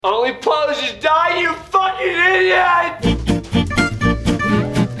Only posers die, you fucking idiot!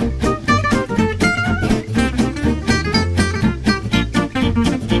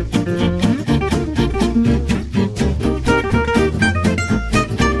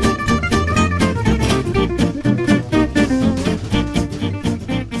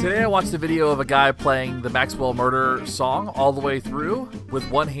 Today I watched a video of a guy playing the Maxwell Murder song all the way through with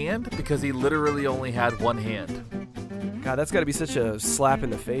one hand because he literally only had one hand. God, that's got to be such a slap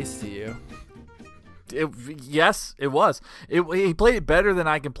in the face to you. Yes, it was. He played it better than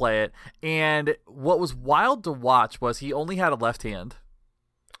I can play it. And what was wild to watch was he only had a left hand.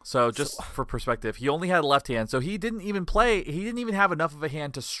 So just for perspective, he only had a left hand. So he didn't even have enough of a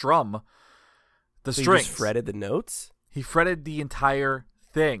hand to strum the strings. He just fretted the notes? He fretted the entire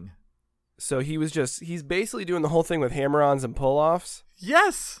thing. So he's basically doing the whole thing with hammer-ons and pull-offs?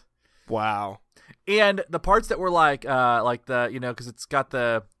 Yes. Wow. And the parts that were like the, because it's got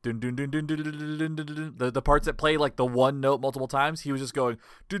the dun dun dun dun dun dun dun dun dun, the parts that play like the one note multiple times, he was just going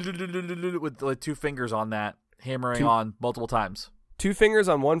with like two fingers on that, hammering on multiple times. Two fingers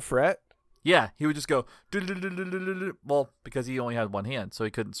on one fret? Yeah, he would just go well, because he only had one hand, so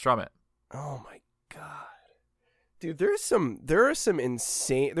he couldn't strum it. Oh my god. Dude, there are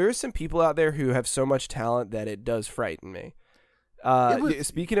some people out there who have so much talent that it does frighten me.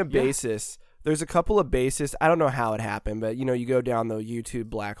 Speaking of bassists, there's a couple of bassists. I don't know how it happened, but you go down the YouTube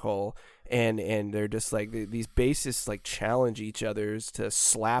black hole, and they're just like these bassists like challenge each other's to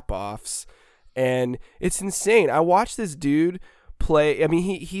slap offs, and it's insane. I watched this dude play. I mean,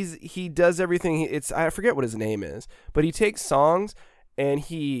 he does everything. I forget what his name is, but he takes songs and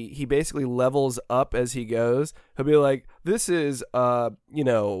he basically levels up as he goes. He'll be like, this is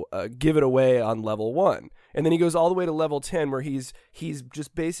Give It Away on level 1. And then he goes all the way to level 10 where he's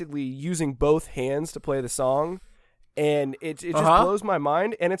just basically using both hands to play the song. And it just blows my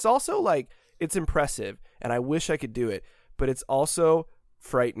mind. And it's also like, it's impressive. And I wish I could do it. But it's also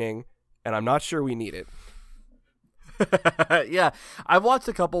frightening. And I'm not sure we need it. Yeah. I've watched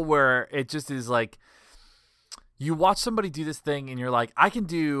a couple where it just is like, you watch somebody do this thing and you're like, I can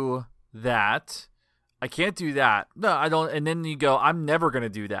do that. I can't do that. No, I don't. And then you go, I'm never going to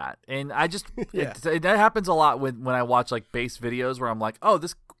do that. And I just, that happens a lot when I watch like bass videos where I'm like, oh,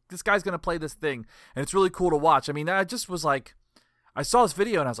 this guy's going to play this thing. And it's really cool to watch. I mean, I just was like, I saw this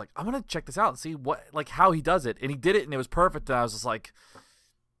video and I was like, I'm going to check this out and see how he does it. And he did it and it was perfect. And I was just like,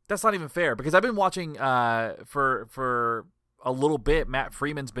 that's not even fair, because I've been watching for a little bit, Matt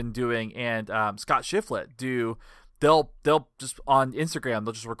Freeman's been doing, and Scott Shiflett do. They'll just on Instagram,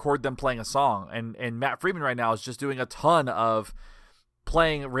 they'll just record them playing a song, and Matt Freeman right now is just doing a ton of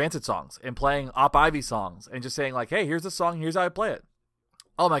playing Rancid songs and playing Op Ivy songs and just saying like, hey, here's the song, here's how I play it.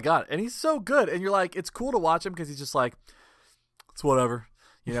 Oh my god, and he's so good, and you're like, it's cool to watch him because he's just like, it's whatever,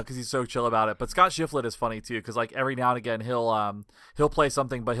 because he's so chill about it. But Scott Shiflett is funny too, because like every now and again he'll play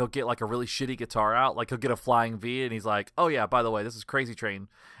something, but he'll get like a really shitty guitar out, like he'll get a Flying V, and he's like, oh yeah, by the way, this is Crazy Train.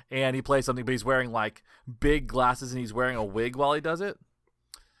 And he plays something, but he's wearing like big glasses and he's wearing a wig while he does it.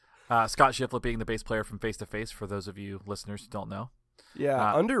 Scott Shiflett being the bass player from Face to Face, for those of you listeners who don't know.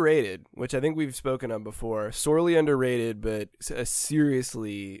 Yeah, underrated, which I think we've spoken of before. Sorely underrated, but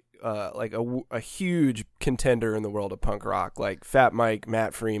seriously like a huge contender in the world of punk rock. Like Fat Mike,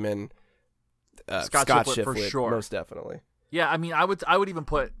 Matt Freeman, Scott Shiflett for sure. Most definitely. Yeah, I mean, I would even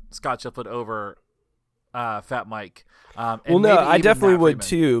put Scott Shiflett over Fat Mike. Well, no, I definitely would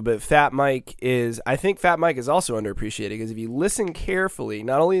too, but I think Fat Mike is also underappreciated, because if you listen carefully,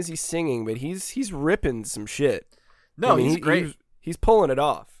 not only is he singing, but he's ripping some shit. No, he's great. He's pulling it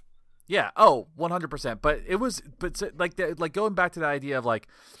off. Yeah. Oh, 100%. But going back to the idea of like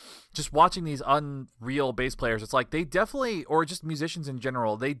just watching these unreal bass players, it's like they definitely, or just musicians in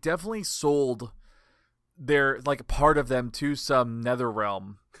general, they definitely sold their like part of them to some nether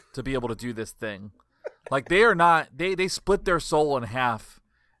realm to be able to do this thing. Like they are not, they split their soul in half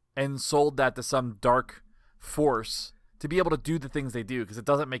and sold that to some dark force to be able to do the things they do, because it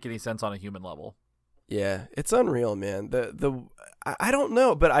doesn't make any sense on a human level. Yeah, it's unreal, man. I don't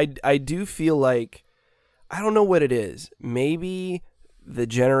know, but I do feel like, I don't know what it is. Maybe the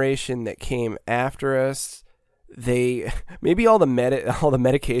generation that came after us, maybe all the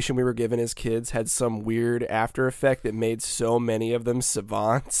medication we were given as kids had some weird after effect that made so many of them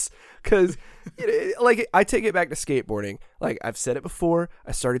savants. Because, like, I take it back to skateboarding. Like, I've said it before,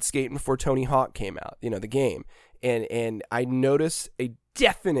 I started skating before Tony Hawk came out, the game. And I noticed a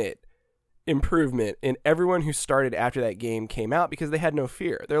definite improvement in everyone who started after that game came out, because they had no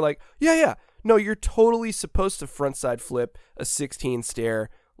fear. They're like, yeah, no, you're totally supposed to frontside flip a 16 stair,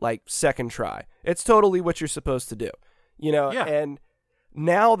 like, second try. It's totally what you're supposed to do, Yeah. And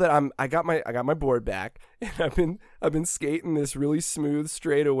now that I got my board back, and I've been skating this really smooth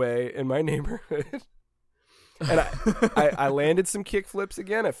straightaway in my neighborhood. And I landed some kick flips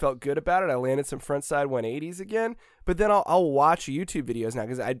again. I felt good about it. I landed some frontside 180s again. But then I'll watch YouTube videos now,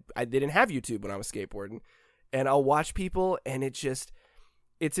 because I didn't have YouTube when I was skateboarding. And I'll watch people, and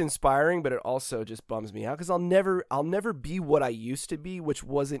it's inspiring, but it also just bums me out, because I'll never be what I used to be, which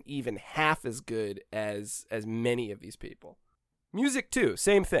wasn't even half as good as many of these people. Music too,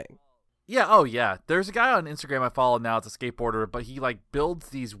 same thing. Yeah, oh yeah. There's a guy on Instagram I follow now. It's a skateboarder, but he like builds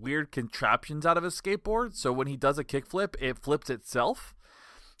these weird contraptions out of his skateboard. So when he does a kickflip, it flips itself.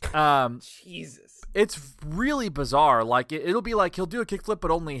 Jesus, it's really bizarre. Like it'll be like he'll do a kickflip,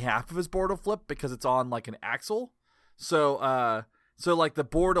 but only half of his board will flip because it's on like an axle. So like the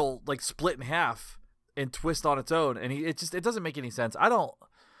board will like split in half and twist on its own, and it doesn't make any sense. I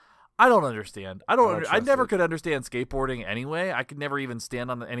don't understand. I never could understand skateboarding anyway. I could never even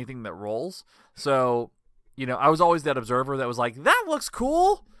stand on anything that rolls. So, I was always that observer that was like, that looks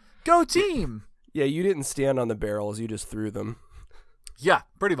cool. Go team. Yeah, you didn't stand on the barrels. You just threw them. Yeah,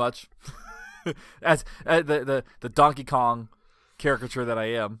 pretty much. As the Donkey Kong caricature that I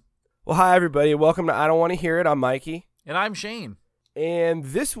am. Well, hi, everybody. Welcome to I Don't Want to Hear It. I'm Mikey. And I'm Shane. And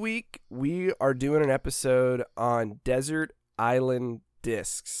this week, we are doing an episode on desert island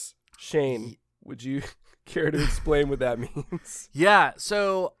discs. Shane, would you care to explain what that means? Yeah,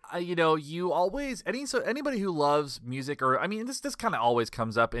 so you always anybody who loves music, or this kind of always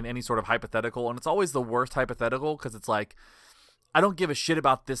comes up in any sort of hypothetical, and it's always the worst hypothetical, because it's like, I don't give a shit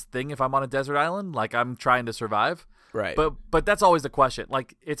about this thing if I'm on a desert island, like I'm trying to survive. Right. But that's always the question.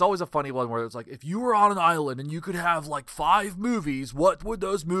 Like, it's always a funny one where it's like, if you were on an island and you could have like 5 movies, what would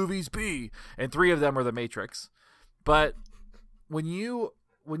those movies be? And 3 of them are The Matrix. But when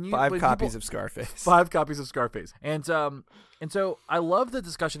 5 copies of Scarface. 5 copies of Scarface. And so I love the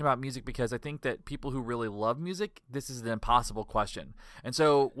discussion about music, because I think that people who really love music, this is an impossible question. And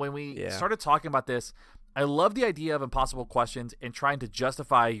so when we started talking about this, I love the idea of impossible questions and trying to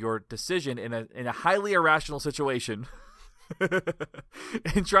justify your decision in a highly irrational situation.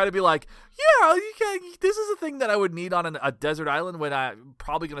 And try to be like, yeah, this is a thing that I would need on a desert island when I'm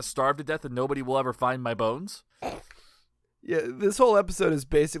probably going to starve to death and nobody will ever find my bones. Yeah, this whole episode is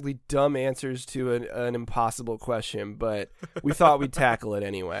basically dumb answers to an impossible question, but we thought we'd tackle it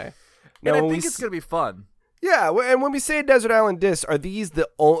anyway. Now, and I think it's going to be fun. Yeah, and when we say desert island discs, are these the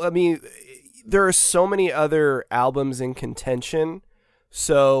only... there are so many other albums in contention,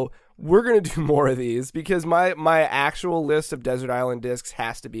 so we're going to do more of these, because my actual list of desert island discs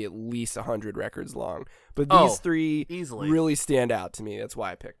has to be at least 100 records long. But these 3 easily really stand out to me. That's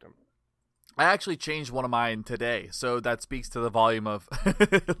why I picked them. I actually changed one of mine today, so that speaks to the volume of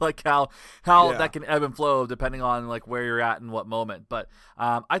like how that can ebb and flow depending on like where you're at and what moment. But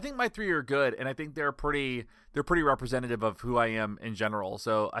I think my 3 are good, and I think they're pretty representative of who I am in general.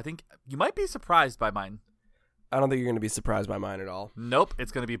 So I think you might be surprised by mine. I don't think you're going to be surprised by mine at all. Nope,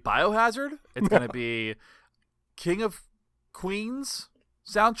 it's going to be Biohazard. It's going to be King of Queens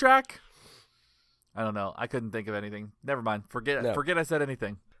soundtrack. I don't know. I couldn't think of anything. Never mind. Forget I said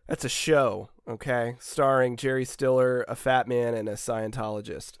anything. That's a show, okay? Starring Jerry Stiller, a fat man, and a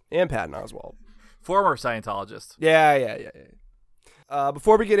Scientologist. And Patton Oswalt. Former Scientologist. Yeah.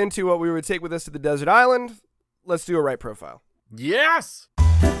 Before we get into what we would take with us to the desert island, let's do a right profile. Yes!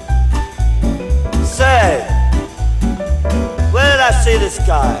 Say, where did I see this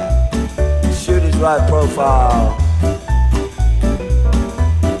guy? Shoot his right profile.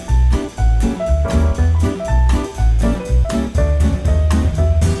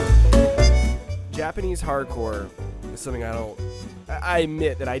 Japanese hardcore is something I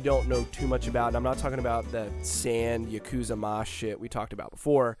admit that I don't know too much about. And I'm not talking about the sand Yakuza mosh shit we talked about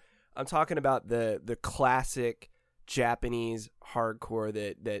before. I'm talking about the classic Japanese hardcore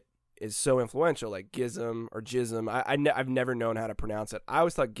that is so influential, like Gizm or Jism. I've never known how to pronounce it. I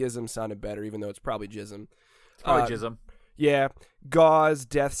always thought Gizm sounded better, even though it's probably Jism. It's probably Jism. Yeah, Gauze,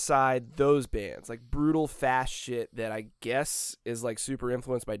 Deathside, those bands, like brutal, fast shit that I guess is like super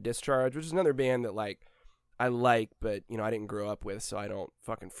influenced by Discharge, which is another band that like I like, but I didn't grow up with, so I don't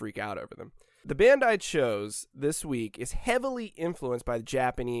fucking freak out over them. The band I chose this week is heavily influenced by the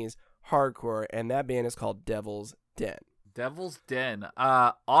Japanese hardcore, and that band is called Devil's Den. Devil's Den.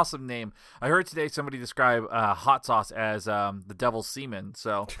 Awesome name. I heard today somebody describe hot sauce as the devil's semen,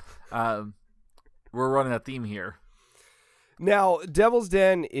 so we're running a theme here. Now, Devil's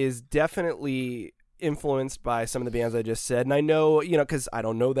Den is definitely influenced by some of the bands I just said, and I know, because I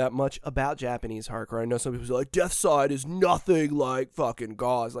don't know that much about Japanese hardcore. I know some people say, like, Deathside is nothing like fucking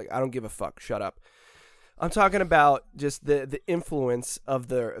Gauze. Like, I don't give a fuck. Shut up. I'm talking about just the influence of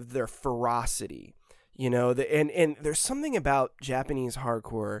their ferocity. You know, and there's something about Japanese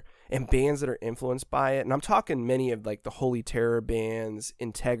hardcore and bands that are influenced by it. And I'm talking many of like the Holy Terror bands,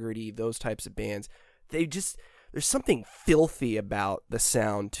 Integrity, those types of bands. There's something filthy about the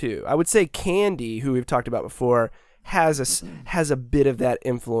sound too. I would say Candy, who we've talked about before, has a bit of that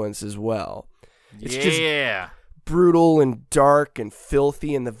influence as well. It's just brutal and dark and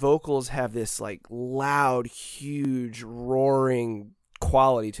filthy, and the vocals have this like loud, huge, roaring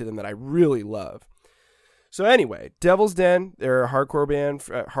quality to them that I really love. So anyway, Devil's Den, they're a hardcore band,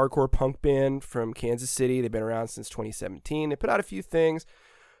 hardcore punk band from Kansas City. They've been around since 2017. They put out a few things,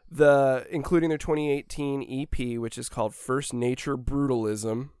 including their 2018 EP, which is called First Nature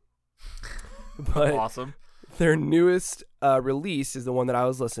Brutalism. But awesome. Their newest release is the one that I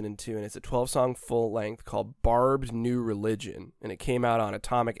was listening to, and it's a 12-song full-length called Barbed New Religion, and it came out on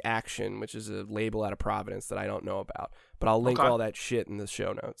Atomic Action, which is a label out of Providence that I don't know about, but I'll link all that shit in the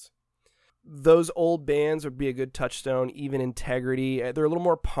show notes. Those old bands would be a good touchstone, even Integrity. They're a little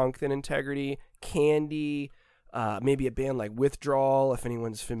more punk than Integrity. Candy, maybe a band like Withdrawal, if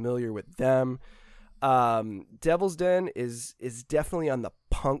anyone's familiar with them. Devil's Den is definitely on the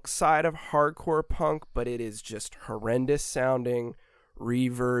punk side of hardcore punk, but it is just horrendous sounding,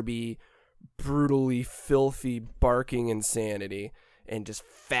 reverby, brutally filthy, barking insanity, and just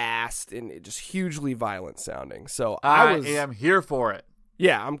fast and just hugely violent sounding. So I am here for it.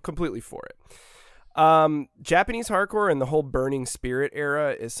 Yeah, I'm completely for it. Japanese hardcore and the whole Burning Spirit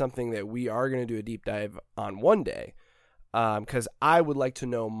era is something that we are going to do a deep dive on one day, because I would like to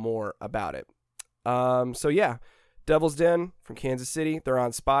know more about it. So yeah, Devil's Den from Kansas City. They're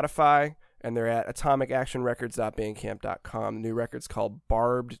on Spotify, and they're at atomicactionrecords.bandcamp.com. The new record's called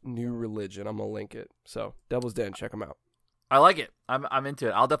Barbed New Religion. I'm going to link it. So Devil's Den, check them out. I like it. I'm into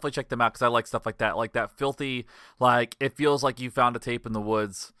it. I'll definitely check them out because I like stuff like that filthy, like it feels like you found a tape in the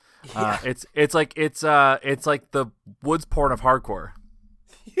woods. Yeah. It's like the woods porn of hardcore.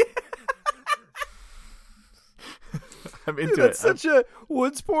 Yeah. I'm into it.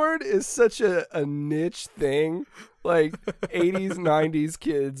 Woods porn is such a niche thing. Like 80s, 90s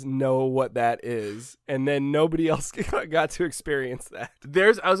kids know what that is, and then nobody else got to experience that.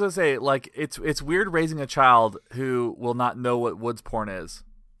 I was gonna say, like, it's weird raising a child who will not know what woods porn is.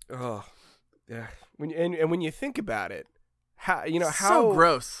 Oh, yeah. When you think about it, how so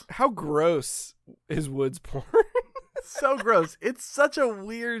gross. How gross is woods porn? So gross. It's such a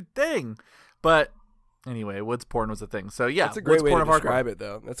weird thing, but. Anyway, woods porn was a thing. So yeah, that's a great way to describe it,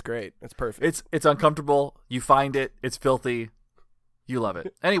 though. That's great. That's perfect. It's uncomfortable. You find it. It's filthy. You love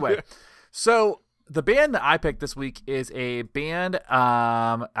it. Anyway, so the band that I picked this week is a band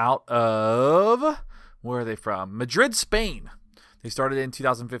out of, where are they from? Madrid, Spain. They started in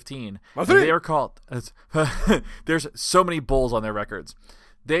 2015. They are called. There's so many bulls on their records.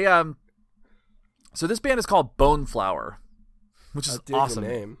 They So this band is called Bone Flower, which is awesome. The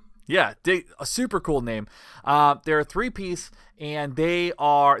name. Yeah, a super cool name. They're a 3-piece, and they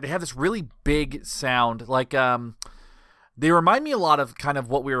have this really big sound. Like they remind me a lot of kind of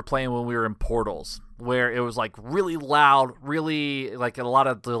what we were playing when we were in Portals, where it was like really loud, really like a lot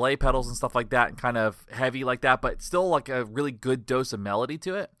of delay pedals and stuff like that, and kind of heavy like that, but still like a really good dose of melody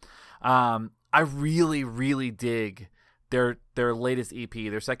to it. I really, really dig their latest EP,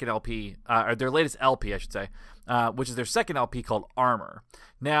 their second LP, or their latest LP, I should say, which is their second LP called Armor.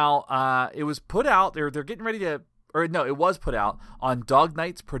 Now, it was put out. They're getting ready to, or no, it was put out on Dog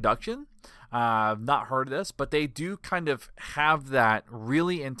Nights Production. I've not heard of this, but they do kind of have that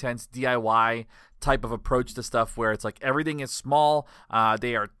really intense DIY type of approach to stuff where it's like everything is small.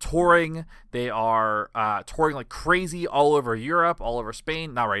 They are touring. They are touring like crazy all over Europe, all over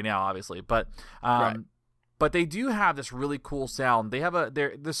Spain. Not right now, obviously, but right. But they do have this really cool sound. They have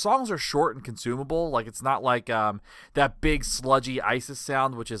the songs are short and consumable. Like it's not like that big sludgy ISIS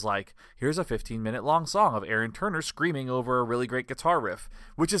sound, which is like, here's a 15-minute long song of Aaron Turner screaming over a really great guitar riff,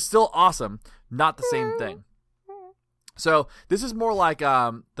 which is still awesome. Not the same thing. So this is more like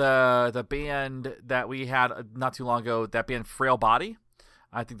the band that we had not too long ago, that band Frail Body.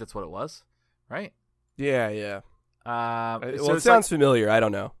 I think that's what it was, right? Yeah. It sounds familiar. I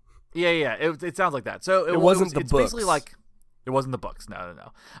don't know. Yeah. It sounds like that. So it wasn't the it's books. Basically like it wasn't the books.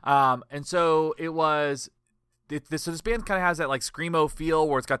 No. And so it was. So this band kind of has that like screamo feel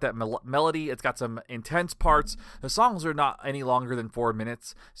where it's got that melody. It's got some intense parts. The songs are not any longer than 4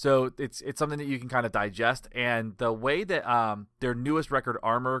 minutes, so it's something that you can kind of digest. And the way that their newest record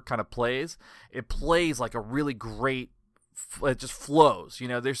Armor kind of plays, it plays like a really great it just flows. You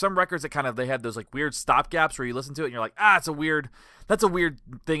know, there's some records that they had those like weird stop gaps where you listen to it and you're like, that's a weird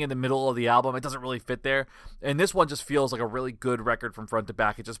thing in the middle of the album. It doesn't really fit there. And this one just feels like a really good record from front to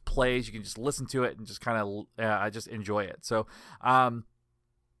back. It just plays. You can just listen to it and just I just enjoy it. So, like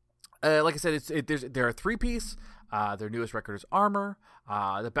I said, they're a 3-piece. Their newest record is Armor.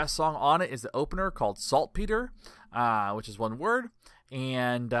 The best song on it is the opener called Saltpeter, which is one word.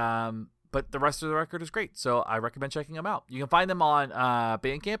 And but the rest of the record is great, so I recommend checking them out. You can find them on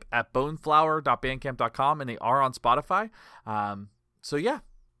Bandcamp at boneflower.bandcamp.com, and they are on Spotify. So yeah,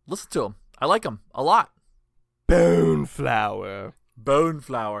 listen to them. I like them a lot. Boneflower.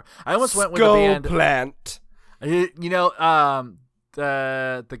 I almost went with a band. Skullplant. You know,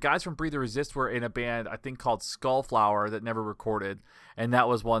 the guys from Breathe or Resist were in a band I think called Skullflower that never recorded, and that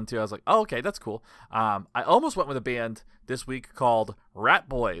was one too. I was like, oh, okay, that's cool. I almost went with a band this week called Rat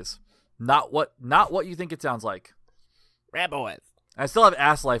Boys. Not what you think it sounds like. Rat Boys. I still have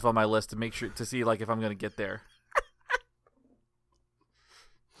Ass Life on my list to make sure to see like if I'm gonna get there.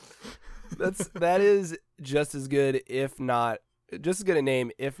 That is just as good, if not just as good a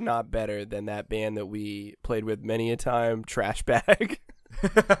name, if not better than that band that we played with many a time, Trash Bag.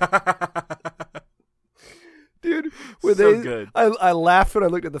 Dude, good. I laughed when I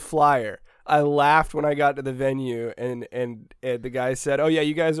looked at the flyer. I laughed when I got to the venue and the guy said, "Oh yeah,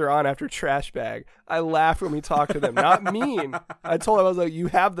 you guys are on after Trash Bag." I laughed when we talked to them. Not mean. I told him, I was like, "You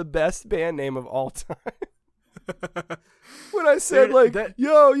have the best band name of all time." When I said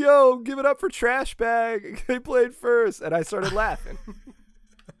yo, give it up for Trash Bag. They played first, and I started laughing.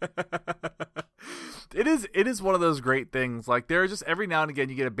 It is one of those great things. Like, there are just every now and again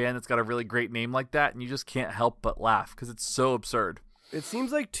you get a band that's got a really great name like that, and you just can't help but laugh because it's so absurd. It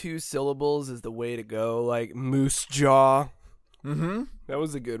seems like 2 syllables is the way to go, like Moose Jaw. Mm-hmm. That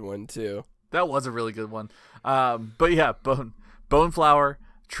was a good one, too. That was a really good one. But yeah, Boneflower,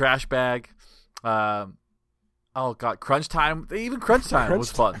 Trash Bag, oh god, Crunch Time. Even Crunch Time was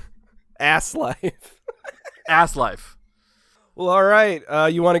fun. Ass Life. Ass Life. Well, all right.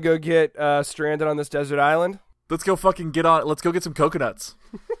 You want to go get stranded on this desert island? Let's go fucking get on. Let's go get some coconuts.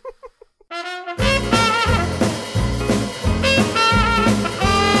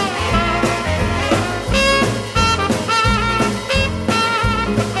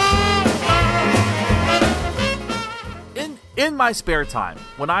 In my spare time,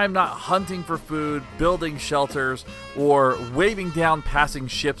 when I am not hunting for food, building shelters, or waving down passing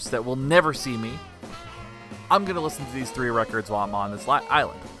ships that will never see me, I'm going to listen to these 3 records while I'm on this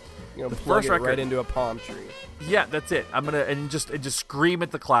island. You're going to plug it right into a palm tree. Yeah, that's it. I'm going to just scream at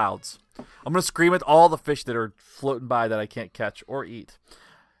the clouds. I'm going to scream at all the fish that are floating by that I can't catch or eat.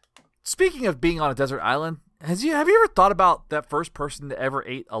 Speaking of being on a desert island, have you ever thought about that first person that ever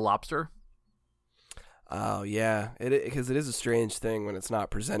ate a lobster? Oh, yeah, because it is a strange thing when it's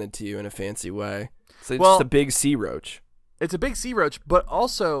not presented to you in a fancy way. So it's just a big sea roach. It's a big sea roach, but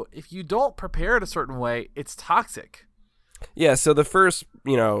also, if you don't prepare it a certain way, it's toxic. Yeah, so the first,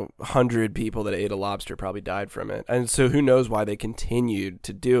 100 people that ate a lobster probably died from it. And so who knows why they continued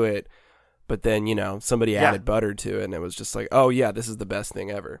to do it, but then, somebody added butter to it, and it was just like, oh, yeah, this is the best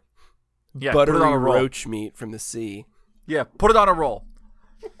thing ever. Yeah, buttery roach meat from the sea. Yeah, put it on a roll.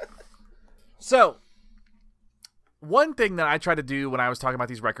 So, one thing that I try to do when I was talking about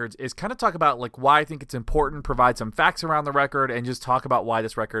these records is kind of talk about like why I think it's important, provide some facts around the record, and just talk about why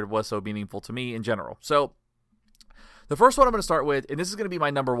this record was so meaningful to me in general. So the first one I'm going to start with, and this is going to be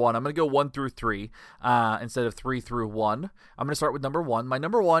my number 1. I'm going to go 1 through 3 instead of 3 through 1. I'm going to start with number 1. My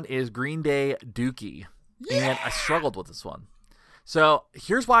number 1 is Green Day Dookie, and I struggled with this one. So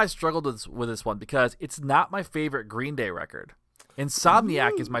here's why I struggled with this one, because it's not my favorite Green Day record.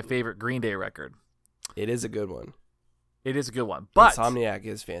 Insomniac is my favorite Green Day record. It is a good one. It is a good one, but Insomniac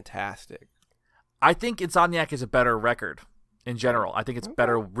is fantastic. I think Insomniac is a better record in general. I think it's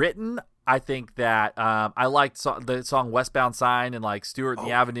better written. I think that I liked the song Westbound Sign and like Stewart and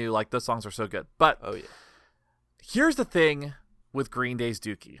the Avenue. Like, those songs are so good. But here's the thing with Green Day's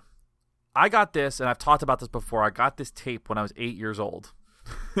Dookie. I got this, and I've talked about this before. I got this tape when I was 8 years old.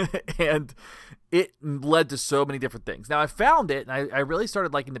 And it led to so many different things. Now, I found it, and I really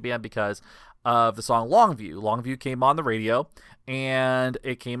started liking the band because of the song Longview. Longview came on the radio, and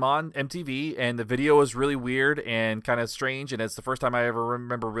it came on MTV, and the video was really weird and kind of strange, and it's the first time I ever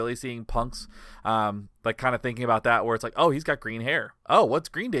remember really seeing punks, like kind of thinking about that, where it's like, oh, he's got green hair. Oh, what's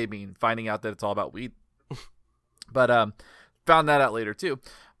Green Day mean? Finding out that it's all about weed. But found that out later, too.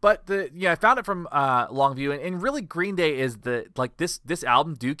 But I found it from Longview, and really Green Day is this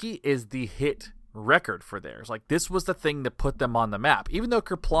album, Dookie, is the hit record for theirs. Like, this was the thing that put them on the map. Even though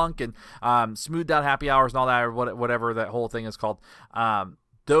Kerplunk and Smoothed Out Happy Hours and all that, or whatever that whole thing is called,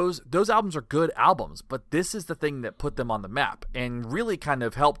 those albums are good albums, but this is the thing that put them on the map and really kind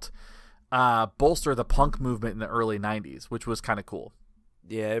of helped bolster the punk movement in the early 90s, which was kind of cool.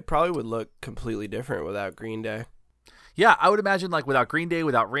 Yeah, it probably would look completely different without Green Day. Yeah, I would imagine, like, without Green Day,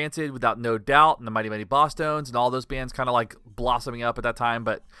 without Rancid, without No Doubt, and the Mighty Mighty Bosstones, and all those bands kind of, like, blossoming up at that time.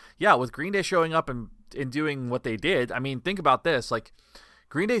 But, yeah, with Green Day showing up and doing what they did, I mean, think about this. Like,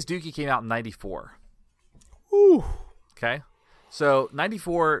 Green Day's Dookie came out in 94. Ooh. Okay? So,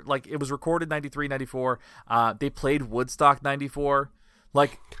 94, like, it was recorded 93, 94. They played Woodstock 94.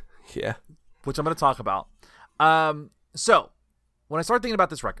 Like, yeah, which I'm going to talk about. So, when I started thinking about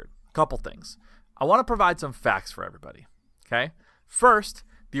this record, a couple things. I want to provide some facts for everybody, okay? First,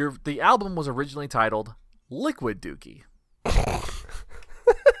 the album was originally titled Liquid Dookie.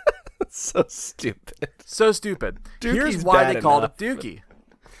 So stupid. So stupid. Dookie's Here's why bad they called enough. it Dookie.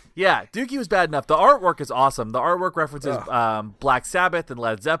 Yeah, Dookie was bad enough. The artwork is awesome. The artwork references Black Sabbath and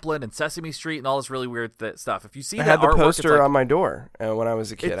Led Zeppelin and Sesame Street and all this really weird stuff. If you see I that had the artwork, poster it's like, on my door when I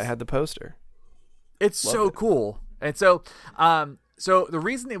was a kid. I had the poster. It's Loved so it. cool. And so so the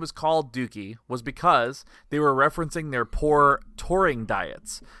reason it was called Dookie was because they were referencing their poor touring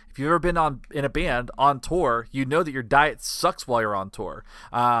diets. If you've ever been in a band on tour, you know that your diet sucks while you're on tour.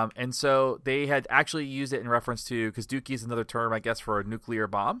 And so they had actually used it in reference to, because Dookie is another term, I guess, for a nuclear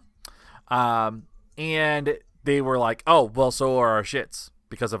bomb. And they were like, oh, well, so are our shits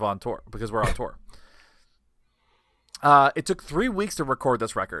because we're on tour. It took 3 weeks to record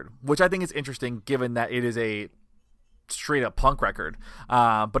this record, which I think is interesting given that it is a straight up punk record.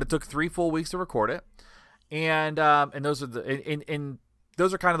 But it took 3 full weeks to record it. And those are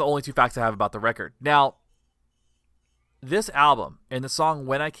those are kind of the only two facts I have about the record. Now, this album and the song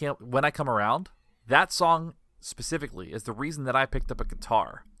When I Come Around, that song specifically is the reason that I picked up a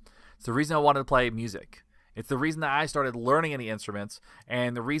guitar. It's the reason I wanted to play music. It's the reason that I started learning any instruments,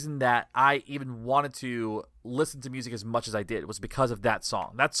 and the reason that I even wanted to listen to music as much as I did was because of that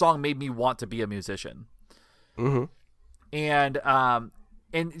song. That song made me want to be a musician. Mm-hmm. And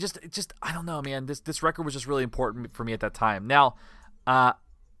just I don't know, man. This record was just really important for me at that time. Now, I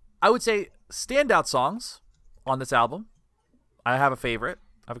would say standout songs on this album. I have a favorite.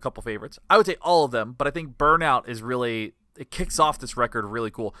 I have a couple favorites. I would say all of them, but I think Burnout is really, it kicks off this record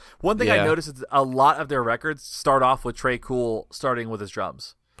really cool. One thing I noticed is a lot of their records start off with Tré Cool starting with his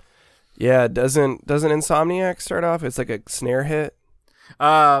drums. Yeah, doesn't Insomniac start off? It's like a snare hit.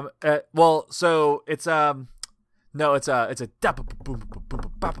 Well, so it's no, it's a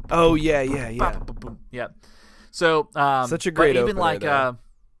oh yeah. Yeah. So such a great even opener, like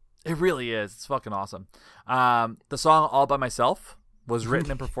it really is. It's fucking awesome. The song All By Myself was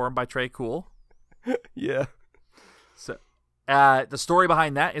written and performed by Tré Cool. Yeah. So the story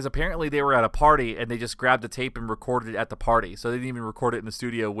behind that is apparently they were at a party and they just grabbed the tape and recorded it at the party. So they didn't even record it in the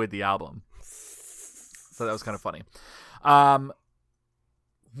studio with the album. So that was kind of funny.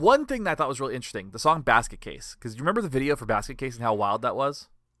 One thing that I thought was really interesting, the song Basket Case. Because you remember the video for Basket Case and how wild that was?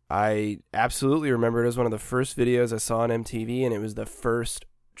 I absolutely remember it was one of the first videos I saw on MTV, and it was the first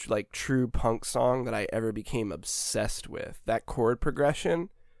like true punk song that I ever became obsessed with. That chord progression,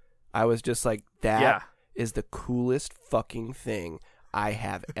 I was just like, that is the coolest fucking thing I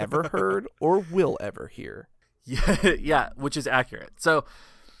have ever heard or will ever hear. Yeah, which is accurate. So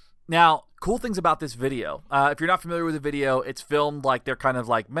now, cool things about this video. If you're not familiar with the video, it's filmed like they're kind of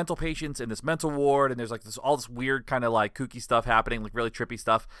like mental patients in this mental ward, and there's like all this weird kind of like kooky stuff happening, like really trippy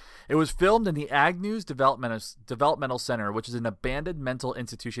stuff. It was filmed in the Agnews Developmental Center, which is an abandoned mental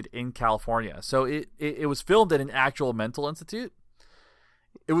institution in California. So it was filmed in an actual mental institute.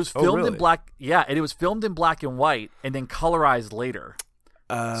 It was filmed in black, and it was filmed in black and white, and then colorized later.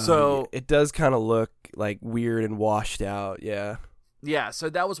 So it does kind of look like weird and washed out, yeah. Yeah, so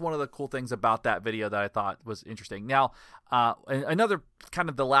that was one of the cool things about that video that I thought was interesting. Now, another kind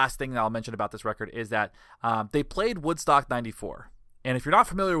of the last thing that I'll mention about this record is that they played Woodstock 94. And if you're not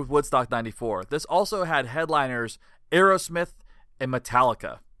familiar with Woodstock 94, this also had headliners Aerosmith and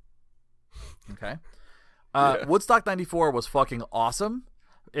Metallica. Okay? Woodstock 94 was fucking awesome.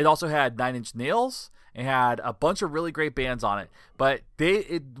 It also had Nine Inch Nails. It had a bunch of really great bands on it. But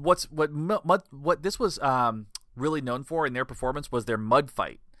what this was really known for in their performance was their mud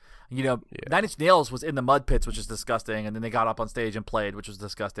fight. You know, Nine Inch Nails was in the mud pits, which is disgusting, and then they got up on stage and played, which was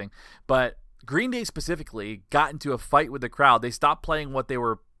disgusting. But Green Day specifically got into a fight with the crowd. They stopped playing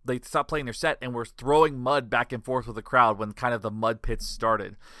they stopped playing their set and were throwing mud back and forth with the crowd when kind of the mud pits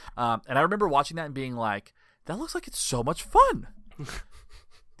started. And I remember watching that and being like, that looks like it's so much fun.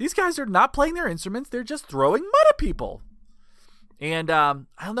 these guys are not playing their instruments; they're just throwing mud at people. And I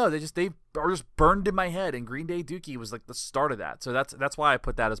don't know, they are just burned in my head. And Green Day Dookie was like the start of that. So that's why I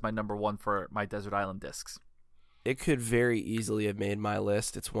put that as my number one for my Desert Island Discs. It could very easily have made my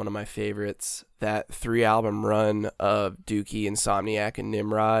list. It's one of my favorites. That 3-album run of Dookie, Insomniac, and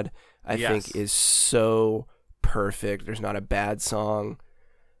Nimrod, I think is so perfect. There's not a bad song.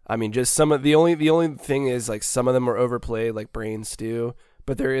 I mean, just some of the only thing is like some of them are overplayed, like Brain Stew,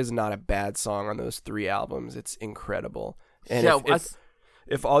 but there is not a bad song on those 3 albums. It's incredible. And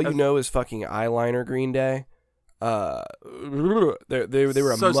if all you know is fucking Eyeliner, Green Day, they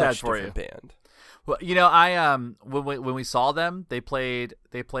were a so much different band. Well, you know, I when we saw them, they played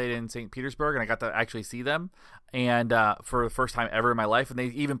in St. Petersburg, and I got to actually see them, and for the first time ever in my life, and they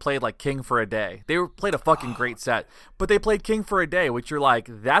even played like King for a Day. They played a fucking great set, but they played King for a Day, which you're like,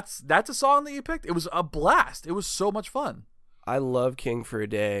 that's a song that you picked. It was a blast. It was so much fun. I love King for a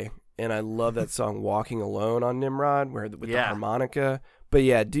Day, and I love that song Walking Alone on Nimrod, with the harmonica. But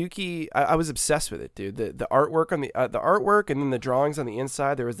yeah, Dookie, I was obsessed with it, dude. The artwork on the artwork, and then the drawings on the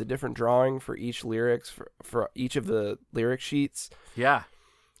inside. There was a different drawing for each lyrics for each of the lyric sheets. Yeah,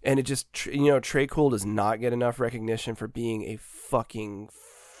 and it just Tré Cool does not get enough recognition for being a fucking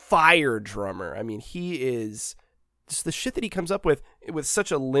fire drummer. I mean, he is just the shit that he comes up with such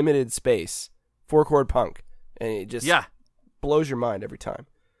a limited space. 4-chord punk, and it just blows your mind every time.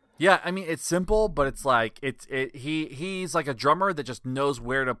 Yeah, I mean, it's simple, but it's like he's like a drummer that just knows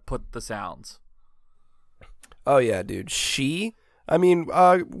where to put the sounds. Oh yeah, dude. I mean,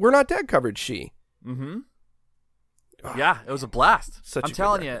 We're Not Dead covered She. Mm-hmm. Yeah, it was a blast. I'm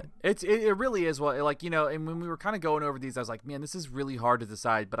telling you, it really is. What, like, and when we were kind of going over these, I was like, man, this is really hard to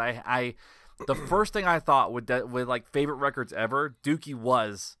decide. But I the first thing I thought with like favorite records ever, Dookie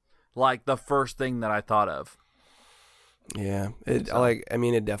was like the first thing that I thought of. Yeah, it definitely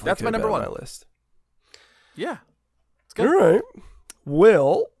that's my number one on my list. Yeah, it's good. All right.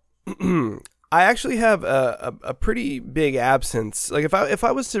 Well, I actually have a pretty big absence. Like if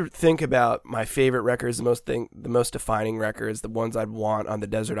I was to think about my favorite records, the most defining records, the ones I'd want on the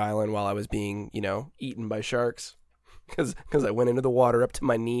desert island while I was being eaten by sharks, because I went into the water up to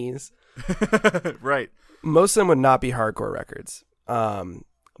my knees. Right. Most of them would not be hardcore records.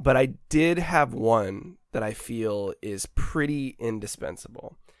 But I did have one that I feel is pretty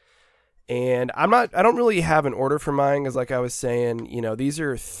indispensable. And I don't really have an order for mine, because like I was saying, these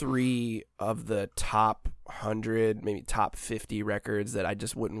are 3 of the top 100, maybe top 50 records that I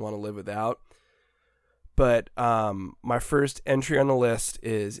just wouldn't want to live without. But my first entry on the list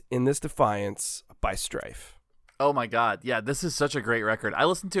is In This Defiance by Strife. Oh my God. Yeah, this is such a great record. I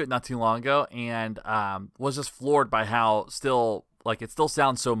listened to it not too long ago and was just floored by how it still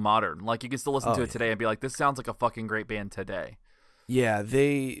sounds so modern. Like you can still listen to it today and be like, this sounds like a fucking great band today. Yeah,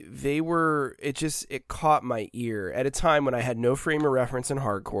 they were, it caught my ear at a time when I had no frame of reference in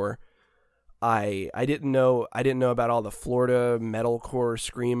hardcore. I didn't know about all the Florida metalcore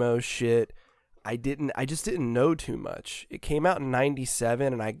screamo shit. I just didn't know too much. It came out in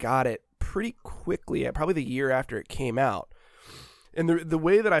 97 and I got it pretty quickly, probably the year after it came out. And the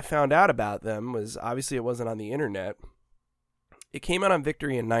way that I found out about them was, obviously it wasn't on the internet. It came out on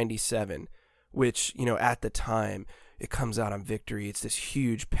Victory in 97, which, at the time, it comes out on Victory. It's this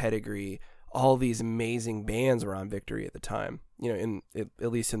huge pedigree. All these amazing bands were on Victory at the time,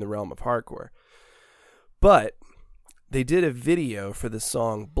 at least in the realm of hardcore. But they did a video for the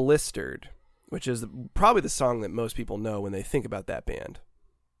song Blistered, which is probably the song that most people know when they think about that band.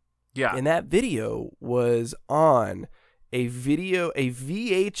 Yeah. And that video was on a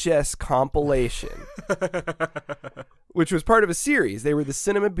VHS compilation, which was part of a series. They were the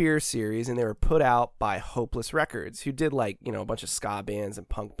Cinema Beer series, and they were put out by Hopeless Records, who did a bunch of ska bands and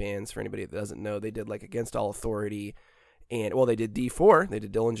punk bands. For anybody that doesn't know, they did Against All Authority, and they did D4, they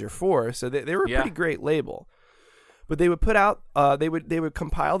did Dillinger 4, so they were a pretty great label. But they would put out, they would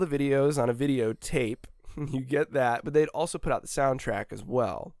compile the videos on a videotape. You get that, but they'd also put out the soundtrack as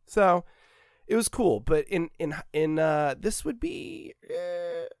well. So it was cool. But in this would be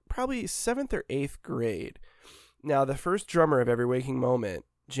probably 7th or 8th grade. Now, the first drummer of Every Waking Moment,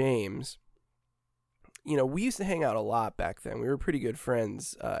 James, we used to hang out a lot back then. We were pretty good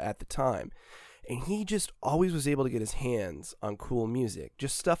friends at the time. And he just always was able to get his hands on cool music,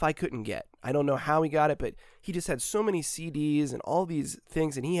 just stuff I couldn't get. I don't know how he got it, but he just had so many CDs and all these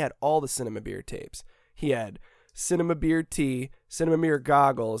things, and he had all the Cinema Beer tapes. He had Cinema Beer Tea, Cinema Beer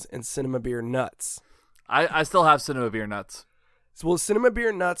Goggles, and Cinema Beer Nuts. I still have Cinema Beer Nuts. So, Cinema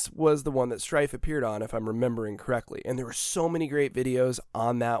Beer Nuts was the one that Strife appeared on, if I'm remembering correctly. And there were so many great videos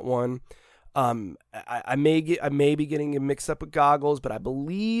on that one. I may be getting it mixed up with Goggles, but I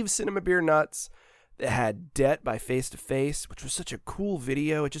believe Cinema Beer Nuts. It had Debt by Face to Face, which was such a cool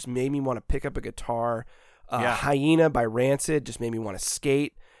video. It just made me want to pick up a guitar. Hyena by Rancid just made me want to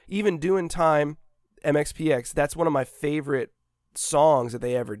skate. Even Doing Time, MXPX, that's one of my favorite songs that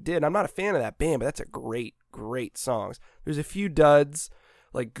they ever did. I'm not a fan of that band, but that's a great, great songs. There's a few duds,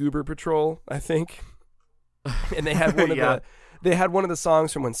 like Goober Patrol, I think. And they had one of they had one of the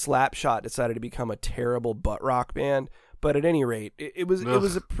songs from when Slapshot decided to become a terrible butt rock band. But at any rate, it was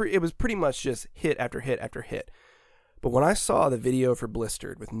pretty much just hit after hit after hit. But when I saw the video for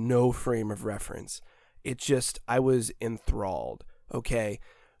Blistered with no frame of reference, I was enthralled. Okay,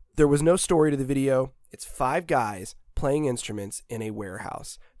 there was no story to the video. It's 5 guys playing instruments in a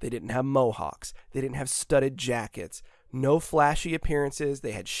warehouse. They didn't have mohawks. They didn't have studded jackets. No flashy appearances.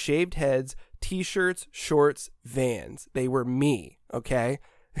 They had shaved heads, T-shirts, shorts, Vans. They were me, okay?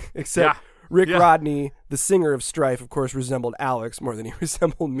 Except Rick Rodney, the singer of Strife, of course, resembled Alex more than he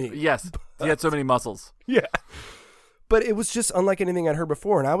resembled me. Yes, he had so many muscles. Yeah, but it was just unlike anything I'd heard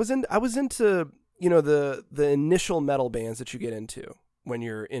before, and I was into the initial metal bands that you get into when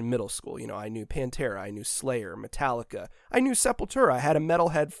you're in middle school. I knew Pantera, I knew Slayer, Metallica, I knew Sepultura. I had a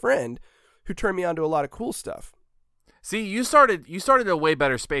metalhead friend who turned me on to a lot of cool stuff. See, you started a way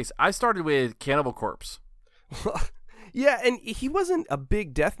better space. I started with Cannibal Corpse. Yeah, and he wasn't a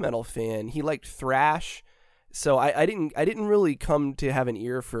big death metal fan. He liked thrash, so I didn't really come to have an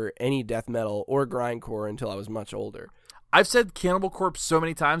ear for any death metal or grindcore until I was much older. I've said Cannibal Corpse so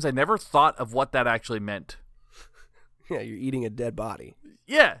many times, I never thought of what that actually meant. Yeah, you're eating a dead body.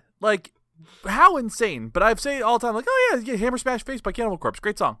 Yeah, like, how insane. But I've said it all the time, like, oh yeah, Hammer Smash Face by Cannibal Corpse.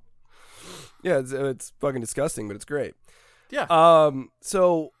 Great song. Yeah, it's fucking disgusting, but it's great. Yeah.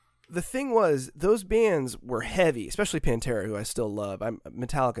 So the thing was, those bands were heavy, especially Pantera, who I still love. I'm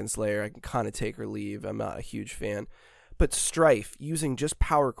Metallica and Slayer. I can kind of take or leave. I'm not a huge fan. But Strife, using just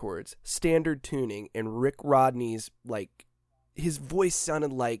power chords, standard tuning, and Rick Rodney's, like, his voice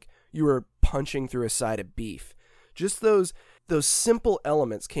sounded like you were punching through a side of beef. Just those simple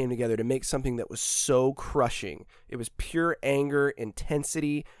elements came together to make something that was so crushing. It was pure anger,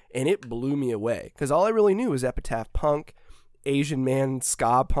 intensity, and it blew me away. Because all I really knew was Epitaph Punk, Asian Man,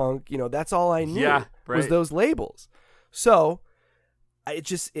 ska punk. That's all I knew was those labels. So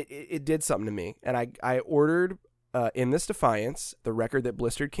it did something to me. And I ordered In This Defiance, the record that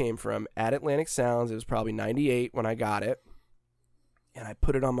Blistered came from, at Atlantic Sounds. It was probably 98 when I got it. And I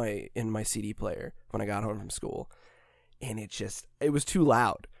put it in my CD player when I got home from school. And it was too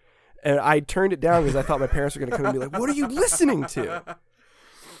loud. And I turned it down because I thought my parents were going to come and be like, what are you listening to?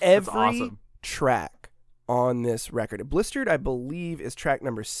 Every track on this record. Blistered, I believe, is track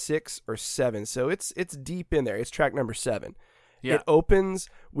number 6 or 7. So it's deep in there. It's track number 7. Yeah. It opens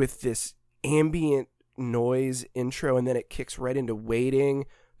with this ambient noise intro, and then it kicks right into Waiting.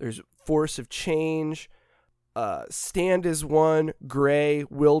 There's Force of Change. Stand is One, Gray,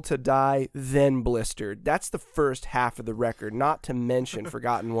 Will to Die, then Blistered. That's the first half of the record, not to mention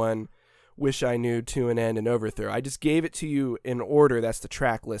Forgotten One, Wish I Knew, To an End, and Overthrow. I just gave it to you in order. That's the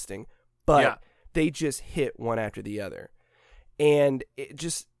track listing. But they just hit one after the other. And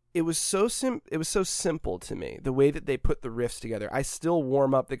it was so simple to me, the way that they put the riffs together. I still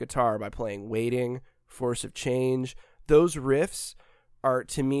warm up the guitar by playing Waiting, Force of Change. Those riffs are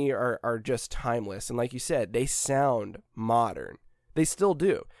just timeless. And like you said, they sound modern. They still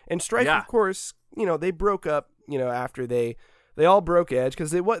do. And Strife, of course, they broke up, after they all broke edge,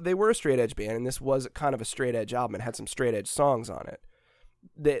 because they were a straight edge band, and this was kind of a straight edge album. It had some straight edge songs on it.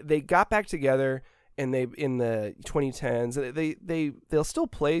 They got back together, and they, in the 2010s, they'll still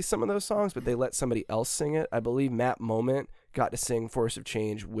play some of those songs, but they let somebody else sing it. I believe Matt Moment got to sing Force of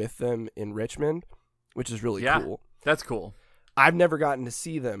Change with them in Richmond, which is really cool. That's cool. I've never gotten to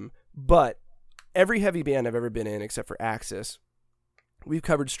see them, but every heavy band I've ever been in, except for Axis, we've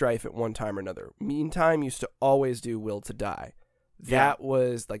covered Strife at one time or another. Meantime used to always do Will to Die. That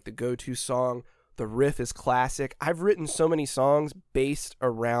was like the go-to song. The riff is classic. I've written so many songs based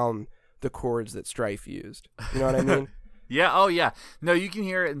around the chords that Strife used. You know what I mean? Yeah. Oh, yeah. No, you can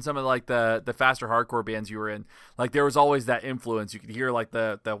hear it in some of like the faster hardcore bands you were in. Like there was always that influence. You could hear like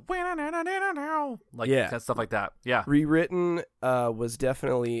the that stuff like that. Yeah. Rewritten was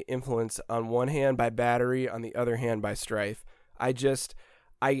definitely influenced on one hand by Battery, on the other hand by Strife. I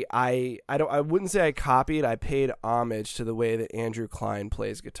wouldn't say I copied. I paid homage to the way that Andrew Klein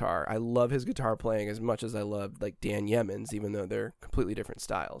plays guitar. I love his guitar playing as much as I love like Dan Yemen's, even though they're completely different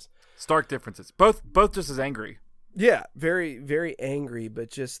styles. Stark differences. Both just as angry. Yeah, very, very angry,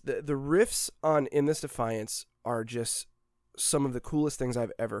 but just the riffs on In This Defiance are just some of the coolest things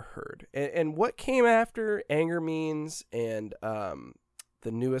I've ever heard. And what came after Anger Means and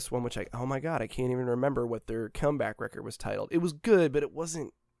the newest one, which oh my God, I can't even remember what their comeback record was titled. It was good, but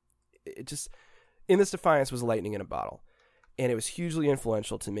it just, In This Defiance was lightning in a bottle. And it was hugely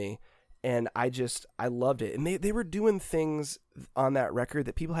influential to me. And I loved it. And they were doing things on that record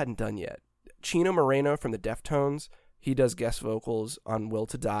that people hadn't done yet. Chino Moreno from the Deftones, he does guest vocals on Will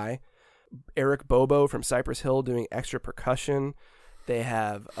to Die. Eric Bobo from Cypress Hill doing extra percussion. They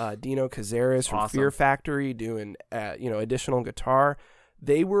have Dino Cazares from Fear Factory doing additional guitar.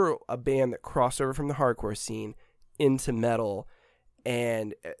 They were a band that crossed over from the hardcore scene into metal,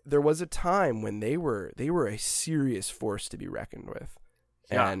 and there was a time when they were a serious force to be reckoned with.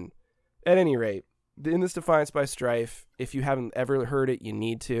 Yeah. And at any rate, In This Defiance by Strife, if you haven't ever heard it, you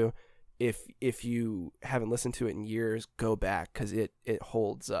need to. If you haven't listened to it in years, go back, because it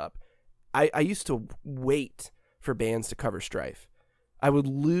holds up. I used to wait for bands to cover Strife. I would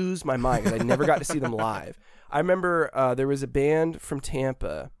lose my mind because I never got to see them live. I remember there was a band from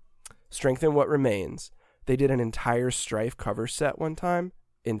Tampa, Strengthen What Remains. They did an entire Strife cover set one time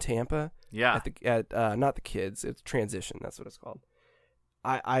in Tampa. Yeah. At not the Kids, it's Transition. That's what it's called.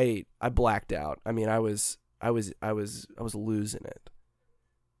 I blacked out. I mean, I was losing it,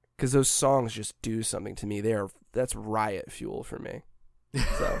 because those songs just do something to me. That's riot fuel for me.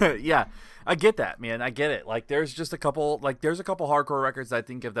 So. Yeah, I get that, man. I get it. Like, there's a couple hardcore records I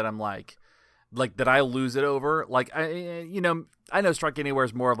think of that I'm like that I lose it over. Like, I know Strike Anywhere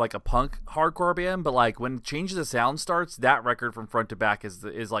is more of like a punk hardcore band, but like when Change the Sound starts, that record from front to back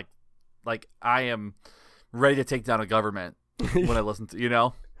is like I am ready to take down a government when I listen to,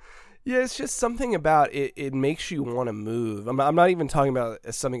 Yeah, it's just something about it. It makes you want to move. I'm not even talking about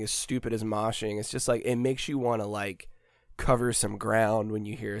something as stupid as moshing. It's just like it makes you want to like cover some ground when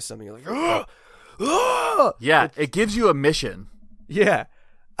you hear something. You're like, oh, oh! Yeah, it gives you a mission. Yeah,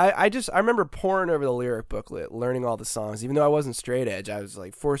 I remember poring over the lyric booklet, learning all the songs. Even though I wasn't straight edge, I was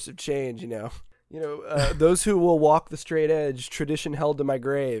like, force of change. Those who will walk the straight edge, tradition held to my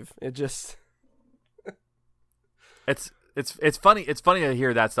grave. It just, it's funny. It's funny to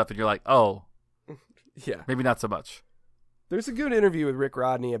hear that stuff, and you're like, oh, yeah, maybe not so much. There's a good interview with Rick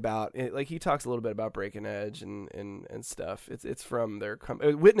Rodney about it. Like, he talks a little bit about Breaking Edge and stuff. It's from their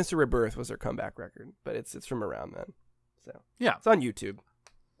Witness to Rebirth was their comeback record, but it's from around then. So yeah, it's on YouTube.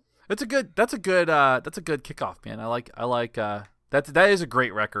 That's a good kickoff, man. I like that is a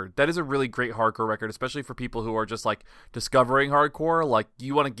great record. That is a really great hardcore record, especially for people who are just like discovering hardcore. Like,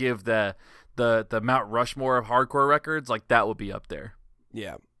 you want to give the Mount Rushmore of hardcore records, like that would be up there.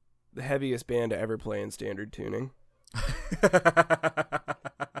 Yeah, the heaviest band to ever play in standard tuning.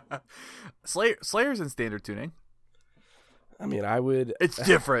 Slayer's in standard tuning. I mean, I would. It's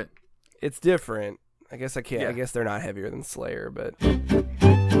different. It's different. I guess I can't. Yeah. I guess they're not heavier than Slayer, but.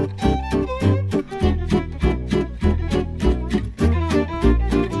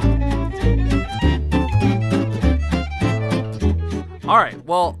 All right,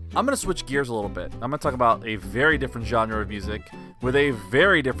 well, I'm going to switch gears a little bit. I'm going to talk about a very different genre of music with a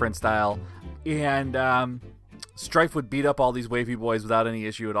very different style, and Strife would beat up all these wavy boys without any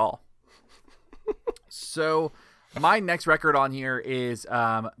issue at all. So my next record on here is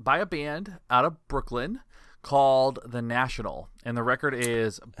by a band out of Brooklyn called The National, and the record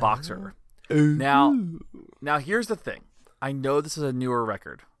is Boxer. Now here's the thing. I know this is a newer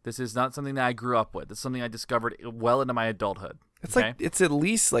record. This is not something that I grew up with. It's something I discovered well into my adulthood. It's okay? It's at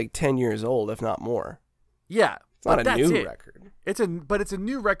least like 10 years old, if not more. Yeah. It's not a new record. It's a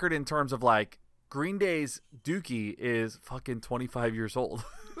new record in terms of like Green Day's Dookie is fucking 25 years old.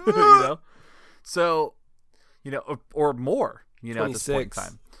 So, or more, 26. At this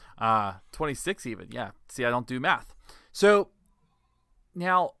point in time. 26 even. Yeah. See, I don't do math. So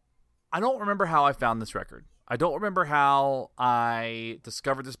now I don't remember how I found this record. I don't remember how I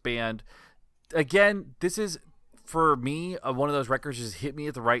discovered this band. Again, this is, for me, one of those records just hit me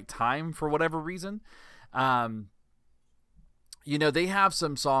at the right time for whatever reason. They have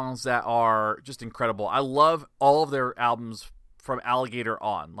some songs that are just incredible. I love all of their albums from Alligator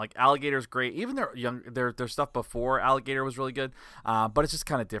on. Like, Alligator's great. Even their stuff before Alligator was really good, but it's just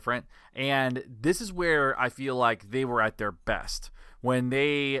kind of different. And this is where I feel like they were at their best, when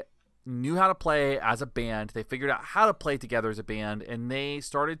they knew how to play as a band. They figured out how to play together as a band, and they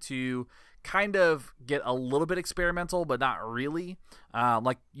started to kind of get a little bit experimental, but not really.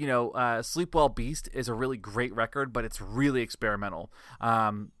 Sleep Well Beast is a really great record, but it's really experimental.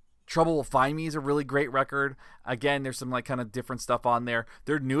 Trouble Will Find Me is a really great record. Again, there's some like kind of different stuff on there.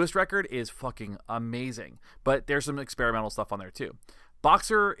 Their newest record is fucking amazing, but there's some experimental stuff on there too.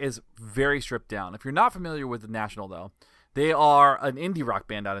 Boxer is very stripped down. If you're not familiar with The National, though, They are an indie rock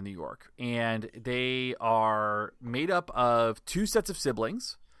band out of New York, and they are made up of 2 sets of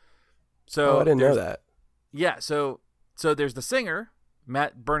siblings. So I didn't know that. Yeah, so there's the singer,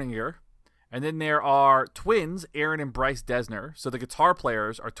 Matt Berninger, and then there are twins, Aaron and Bryce Desner. So the guitar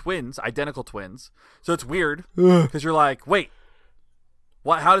players are twins, identical twins. So it's weird because you're like, wait,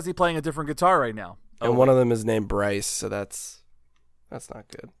 what? How is he playing a different guitar right now? And one of them is named Bryce, so that's not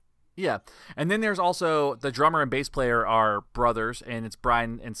good. Yeah, and then there's also the drummer and bass player are brothers, and it's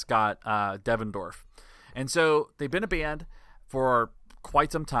Brian and Scott Devendorf. And so they've been a band for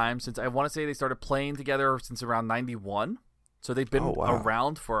quite some time, since I want to say they started playing together since around 91. So they've been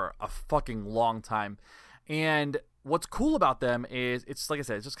around for a fucking long time. And what's cool about them is, it's like I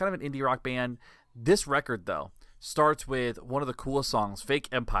said, it's just kind of an indie rock band. This record, though, starts with one of the coolest songs, Fake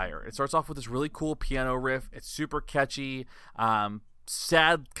Empire. It starts off with this really cool piano riff. It's super catchy,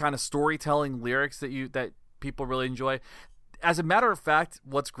 sad kind of storytelling lyrics that people really enjoy. As a matter of fact,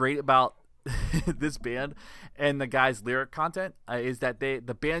 what's great about this band and the guy's lyric content is that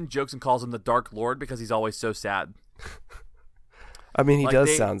the band jokes and calls him the Dark Lord because he's always so sad. I mean, he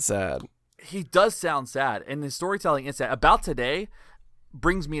does sound sad. He does sound sad, and the storytelling is that About Today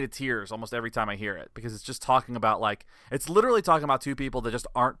brings me to tears almost every time I hear it, because it's just talking about, like, it's literally talking about 2 people that just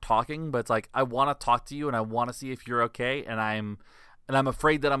aren't talking, but it's like, I want to talk to you and I want to see if you're okay, and I'm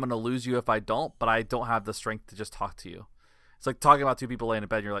afraid that I'm going to lose you if I don't, but I don't have the strength to just talk to you. It's like talking about 2 people laying in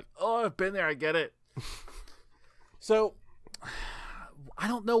bed and you're like, oh, I've been there, I get it. So I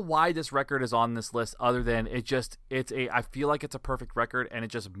don't know why this record is on this list, other than I feel like it's a perfect record and it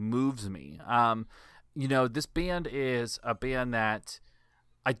just moves me. This band is a band that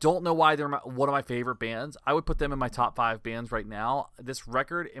I don't know why they're one of my favorite bands. I would put them in my top 5 bands right now. This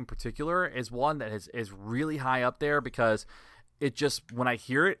record in particular is one that is really high up there, because it just, when I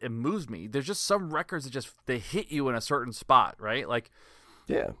hear it, it moves me. There's just some records that they hit you in a certain spot, right? Like,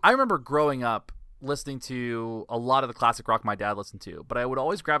 yeah. I remember growing up listening to a lot of the classic rock my dad listened to, but I would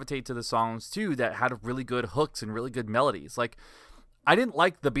always gravitate to the songs too that had really good hooks and really good melodies. Like, I didn't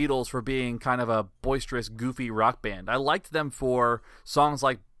like the Beatles for being kind of a boisterous, goofy rock band. I liked them for songs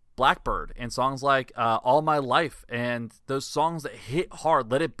like Blackbird and songs like All My Life, and those songs that hit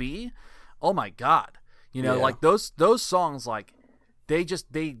hard. Let It Be. Oh my God. Like those songs, like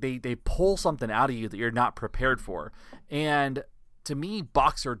they pull something out of you that you're not prepared for. And to me,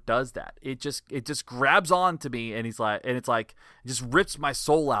 Boxer does that. It just grabs on to me, and it just rips my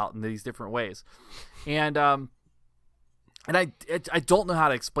soul out in these different ways. And I don't know how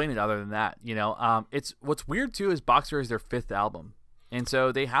to explain it other than that. It's what's weird too is Boxer is their 5th album, and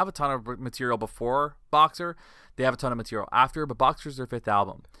so they have a ton of material before Boxer. They have a ton of material after, but Boxer is their 5th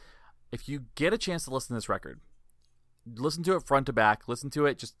album. If you get a chance to listen to this record, listen to it front to back, listen to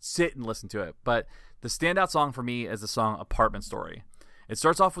it, just sit and listen to it. But the standout song for me is the song Apartment Story. It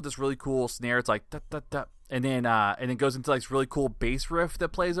starts off with this really cool snare. It's like, da, da, da, and then goes into like this really cool bass riff that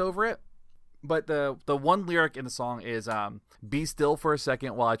plays over it. But the one lyric in the song is, be still for a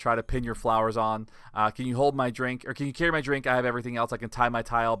second while I try to pin your flowers on. Can you hold my drink, or can you carry my drink? I have everything else. I can tie my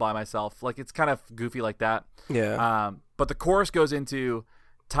tie all by myself. Like, it's kind of goofy like that. Yeah. But the chorus goes into,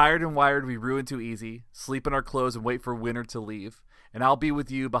 tired and wired, we ruin too easy. Sleep in our clothes and wait for winter to leave. And I'll be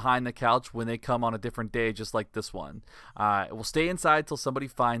with you behind the couch when they come on a different day, just like this one. We'll stay inside till somebody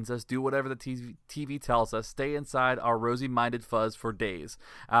finds us. Do whatever the TV tells us. Stay inside our rosy-minded fuzz for days.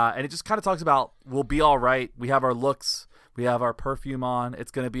 And it just kind of talks about, we'll be all right. We have our looks. We have our perfume on.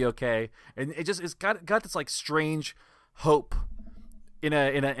 It's going to be okay. And it's got this like strange hope in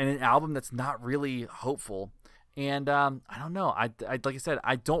an album that's not really hopeful. And I don't know. I like I said,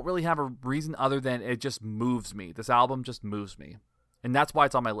 I don't really have a reason other than it just moves me. This album just moves me. And that's why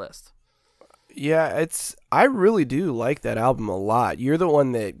it's on my list. Yeah, I really do like that album a lot. You're the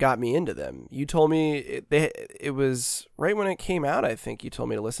one that got me into them. You told me it was right when it came out, I think. You told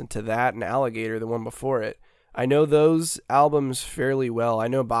me to listen to that and Alligator, the one before it. I know those albums fairly well. I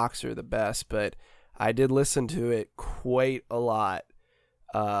know Boxer the best, but I did listen to it quite a lot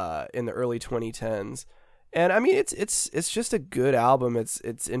in the early 2010s. And I mean, it's just a good album.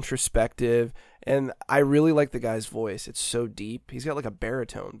 It's introspective, and I really like the guy's voice. It's so deep. He's got like a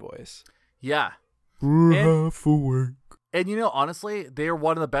baritone voice. Yeah. And honestly, they're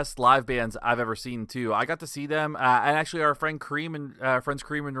one of the best live bands I've ever seen too. I got to see them, and actually, our friends Cream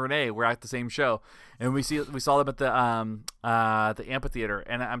and Renee were at the same show, and we saw them at the amphitheater.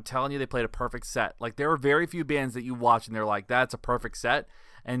 And I'm telling you, they played a perfect set. Like, there are very few bands that you watch and they're like, that's a perfect set,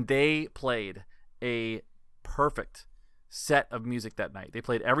 and they played a perfect set of music that night. They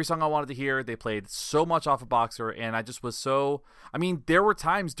played every song I wanted to hear. They played so much off of Boxer, and I just was so, I mean, there were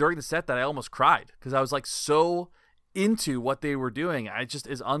times during the set that I almost cried because I was like so into what they were doing. It just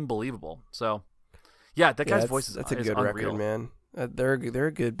is unbelievable. So, yeah, that guy's voice is that's a good unreal. record, man. They're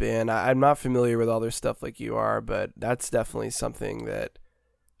a good band. I'm not familiar with all their stuff like you are, but that's definitely something that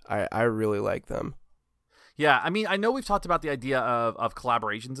I really like them. Yeah, I mean, I know we've talked about the idea of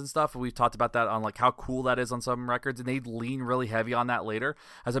collaborations and stuff, and we've talked about that on like how cool that is on some records, and they lean really heavy on that later.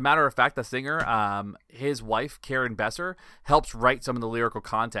 As a matter of fact, the singer, his wife, Karen Besser, helps write some of the lyrical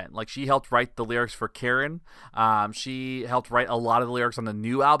content. Like, she helped write the lyrics for Karen. She helped write a lot of the lyrics on the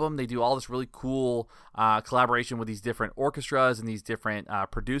new album. They do all this really cool collaboration with these different orchestras and these different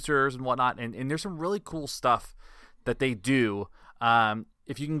producers and whatnot, and there's some really cool stuff that they do.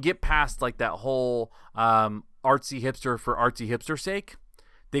 If you can get past like that whole artsy hipster for artsy hipster sake,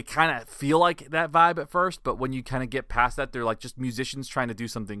 they kind of feel like that vibe at first, but when you kind of get past that, they're like just musicians trying to do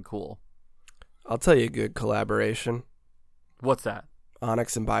something cool. I'll tell you a good collaboration. What's that?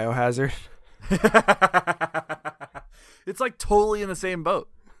 Onyx and Biohazard. It's like totally in the same boat.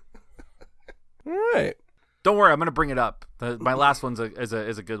 All right. Don't worry, I'm going to bring it up. My last one's is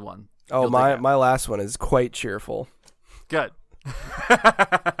a good one. Oh, my last one is quite cheerful. Good.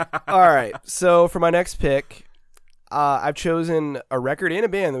 All right, so for my next pick, I've chosen a record and a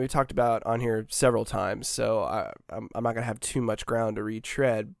band that we talked about on here several times, so I'm not going to have too much ground to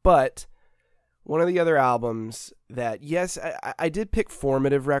retread, but one of the other albums that, yes, I did pick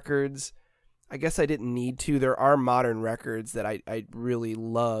formative records. I guess I didn't need to. There are modern records that I really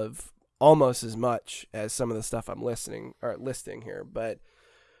love almost as much as some of the stuff I'm listing here, but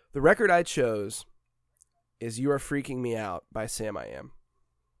the record I chose is You Are Freaking Me Out by Sam I Am.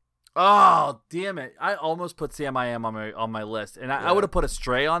 Oh, damn it. I almost put Sam I Am on my list, and I would have put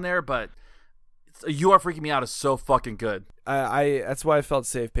Astray on there, but You Are Freaking Me Out is so fucking good. That's why I felt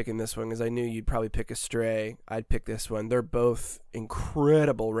safe picking this one, because I knew you'd probably pick Astray. I'd pick this one. They're both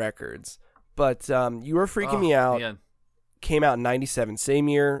incredible records. But You Are Freaking Me Out came out in 97, same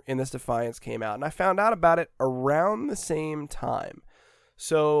year In This Defiance came out, and I found out about it around the same time.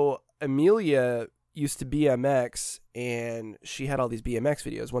 So Amelia used to BMX, and she had all these BMX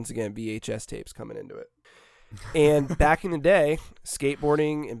videos. Once again, VHS tapes coming into it. And back in the day,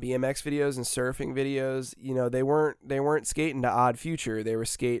 skateboarding and BMX videos and surfing videos, you know, they weren't skating to Odd Future. They were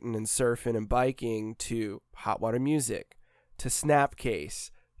skating and surfing and biking to Hot Water Music, to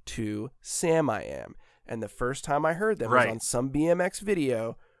Snapcase, to Sam I Am. And the first time I heard them was on some BMX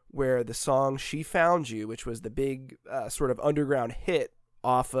video where the song She Found You, which was the big sort of underground hit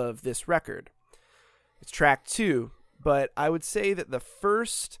off of this record. It's track 2, but I would say that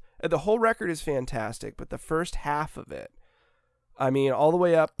the whole record is fantastic, but the first half of it, I mean, all the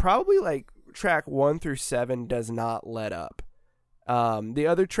way up, probably like track 1 through 7 does not let up. The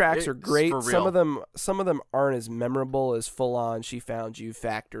other tracks are great. Some of them aren't as memorable as Full On, She Found You,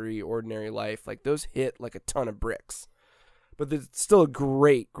 Factory, Ordinary Life. Like, those hit like a ton of bricks, but it's still a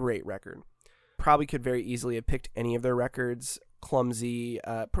great, great record. Probably could very easily have picked any of their records. Clumsy.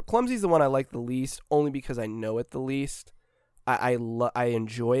 Clumsy's the one I like the least, only because I know it the least. I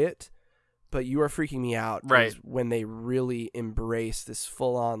enjoy it, but You Are Freaking Me Out is when they really embrace this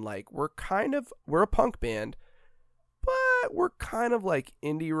full on, like, we're a punk band, but we're kind of like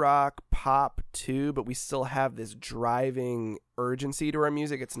indie rock pop too, but we still have this driving urgency to our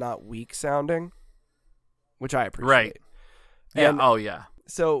music. It's not weak sounding, which I appreciate. Right. Yeah.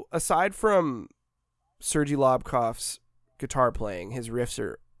 So aside from Sergei Lobkov's guitar playing, his riffs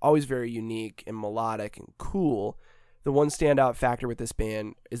are always very unique and melodic and cool. The one standout factor with this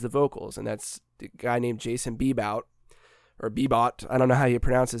band is the vocals, and that's the guy named Jason Bebout, or Bebot. I don't know how you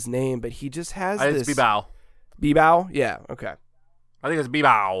pronounce his name, but he just has this... It's Bebout. Bebout? Yeah, okay. I think it's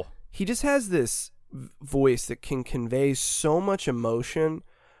Bebout. He just has this voice that can convey so much emotion,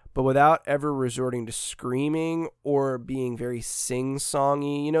 but without ever resorting to screaming or being very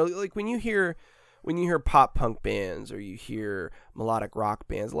sing-songy. You know, like when you hear pop punk bands or you hear melodic rock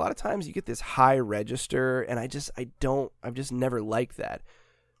bands, a lot of times you get this high register, and I've just never liked that.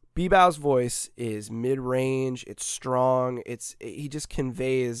 Bebout's voice is mid-range, it's strong, he just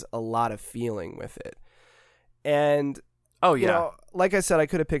conveys a lot of feeling with it. And you know, like I said, I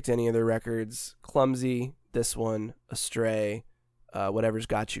could have picked any of their records. Clumsy, this one, Astray, Whatever's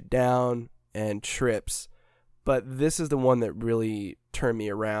Got You Down, and Trips. But this is the one that really turned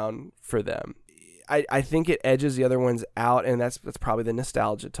me around for them. I think it edges the other ones out, and that's probably the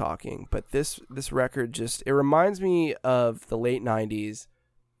nostalgia talking. But this record it reminds me of the late 90s,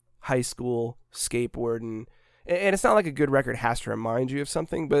 high school, skateboarding. And it's not like a good record has to remind you of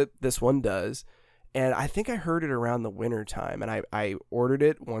something, but this one does. And I think I heard it around the winter time, and I ordered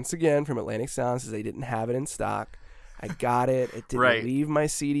it once again from Atlantic Sound since they didn't have it in stock. I got it. It didn't leave my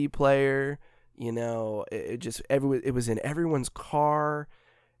CD player. You know, it was in everyone's car,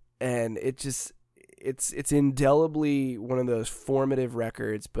 and it's indelibly one of those formative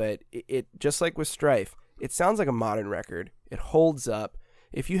records. But it just like with Strife, it sounds like a modern record. It holds up.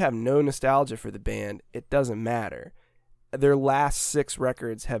 If you have no nostalgia for the band, it doesn't matter. Their last 6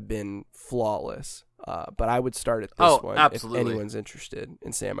 records have been flawless. But I would start at this one absolutely. if anyone's interested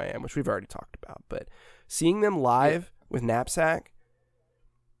in Sam I Am, which we've already talked about. But seeing them live with Knapsack,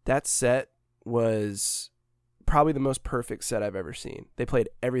 that set was probably the most perfect set I've ever seen. They played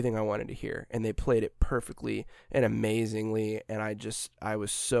everything I wanted to hear, and they played it perfectly and amazingly, and I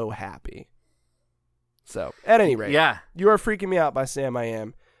was so happy. So, at any rate, You Are Freaking Me Out by Sam I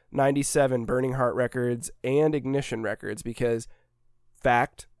Am, 97 Burning Heart Records and Ignition Records, because,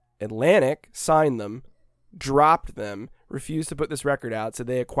 fact, Atlantic signed them, dropped them, refused to put this record out, so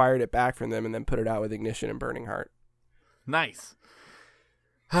they acquired it back from them and then put it out with Ignition and Burning Heart. Nice.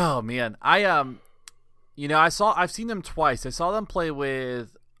 Oh man, I've seen them twice. I saw them play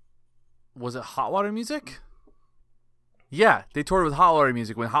with, was it Hot Water Music? Yeah, they toured with Hot Water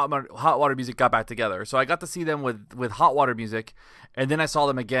Music when Hot Water Music got back together. So I got to see them with Hot Water Music, and then I saw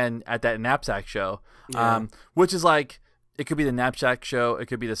them again at that Knapsack show, which is like, it could be the Knapsack show, it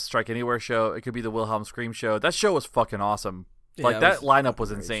could be the Strike Anywhere show, it could be the Wilhelm Scream show. That show was fucking awesome. Like, that lineup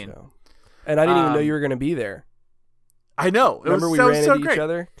was insane. Show. And I didn't even know you were going to be there. I know. Remember we ran into each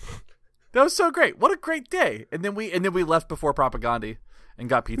other? That was so great. What a great day. And then we left before Propaganda and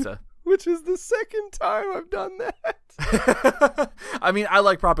got pizza. Which is the second time I've done that. I mean, I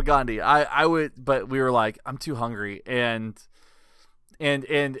like Propaganda. I would, but we were like, I'm too hungry, and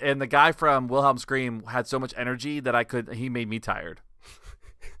the guy from Wilhelm Scream had so much energy that he made me tired.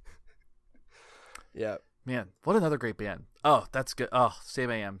 Yeah. Man, what another great band. Oh, that's good. Oh, Sam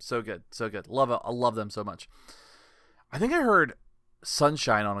I Am. So good. So good. Love it. I love them so much. I think I heard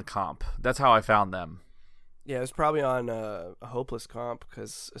Sunshine on a comp. That's how I found them. Yeah, it was probably on a Hopeless comp,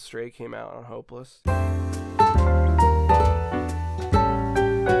 because Astray came out on Hopeless.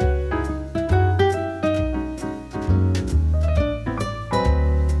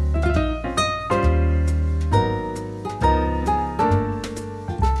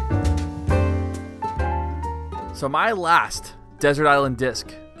 So my last Desert Island disc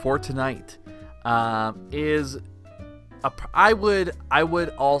for tonight is I would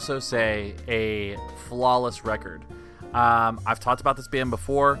also say a flawless record. I've talked about this band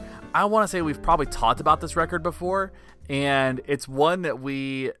before. I want to say we've probably talked about this record before, and it's one that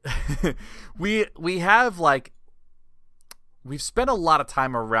we have, like, we've spent a lot of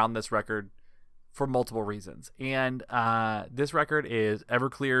time around this record for multiple reasons. And this record is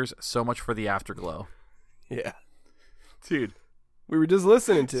Everclear's So Much for the Afterglow. Yeah. Dude. We were just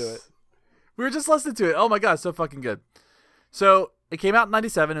listening to it. Oh my God, so fucking good. So it came out in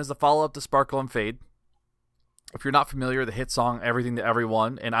 97 as the follow-up to Sparkle and Fade. If you're not familiar, the hit song Everything to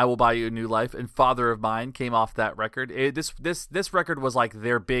Everyone and I Will Buy You a New Life and Father of Mine came off that record. This record was like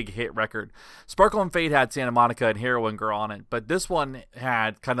their big hit record. Sparkle and Fade had Santa Monica and Heroin Girl on it, but this one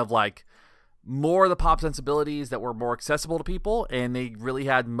had kind of like more of the pop sensibilities that were more accessible to people, and they really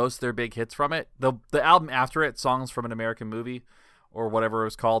had most of their big hits from it. The album after it, Songs from an American Movie, or whatever it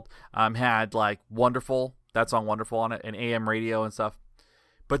was called, had like Wonderful, that song Wonderful on it, and AM Radio and stuff.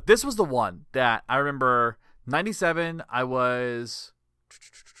 But this was the one that I remember. 97, I was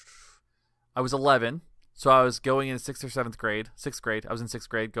 11, so I was going in 6th or 7th grade. 6th grade, I was in 6th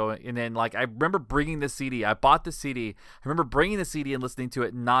grade going, and then like I remember bringing the CD. I bought the CD. I remember bringing the CD and listening to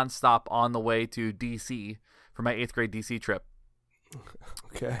it nonstop on the way to DC for my 8th grade DC trip.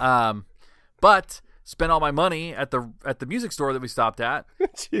 Okay. But spent all my money at the music store that we stopped at.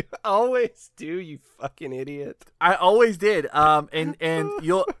 You always do, you fucking idiot. I always did. And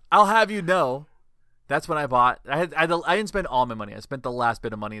I'll have you know. That's when I bought. I didn't spend all my money. I spent the last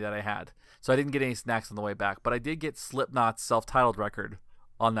bit of money that I had, so I didn't get any snacks on the way back. But I did get Slipknot's self-titled record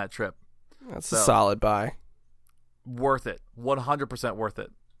on that trip. That's a solid buy. Worth it, 100% worth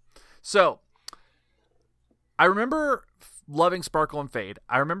it. So I remember loving Sparkle and Fade.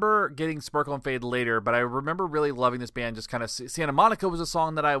 I remember getting Sparkle and Fade later, but I remember really loving this band. Just kind of Santa Monica was a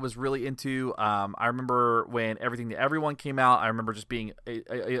song that I was really into. I remember when Everything to Everyone came out. I remember just being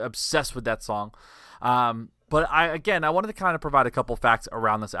obsessed with that song. But I wanted to kind of provide a couple facts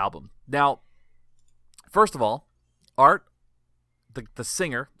around this album. Now, first of all, Art, the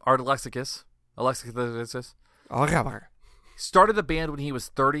singer, Art Alexakis, started the band when he was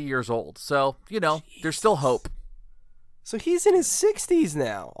 30 years old. So, there's still hope. So he's in his 60s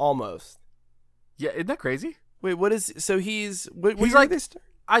now, almost. Yeah, isn't that crazy? Wait, what is? So he's what he's year like. did they start?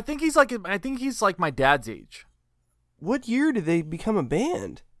 I think he's like my dad's age. What year did they become a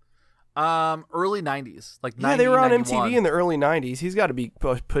band? Early 90s, like yeah, they were on 91. MTV in the early 90s. He's got to be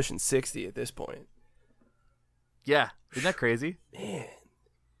pushing 60 at this point. Yeah, isn't that crazy? Man,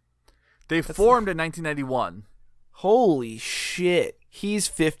 They formed in 1991. holy shit, he's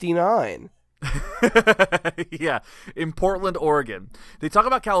 59. Yeah, in Portland, Oregon. They talk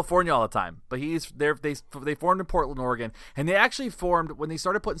about California all the time, but he's there. They formed in Portland, Oregon, and they actually formed when they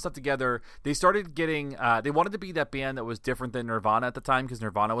started putting stuff together. They started getting. They wanted to be that band that was different than Nirvana at the time because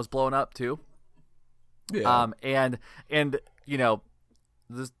Nirvana was blowing up too. Yeah. And you know,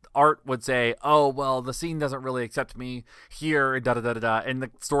 this Art would say, "Oh well, the scene doesn't really accept me here," and da da da da da. And the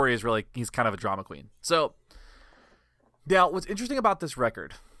story is really he's kind of a drama queen. So now, what's interesting about this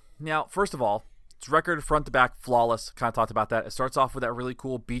record? Now, first of all, it's record front to back, flawless. Kind of talked about that. It starts off with that really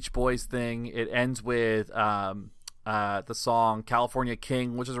cool Beach Boys thing. It ends with the song California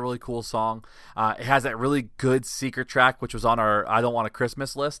King, which is a really cool song. It has that really good secret track, which was on our I Don't Want a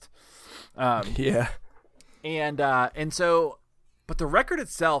Christmas list. Yeah. And so, but the record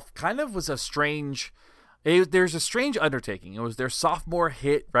itself kind of was a strange. There's a strange undertaking. It was their sophomore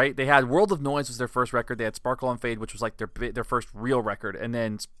hit, right? They had World of Noise was their first record. They had Sparkle and Fade, which was like their first real record, and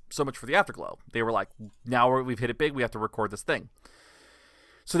then So Much for the Afterglow. They were like, now we've hit it big. We have to record this thing.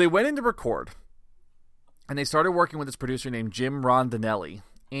 So they went in to record, and they started working with this producer named Jim Rondinelli.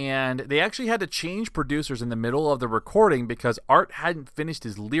 And they actually had to change producers in the middle of the recording because Art hadn't finished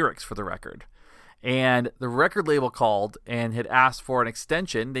his lyrics for the record. And the record label called and had asked for an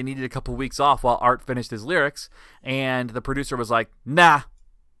extension. They needed a couple weeks off while Art finished his lyrics. And the producer was like, nah.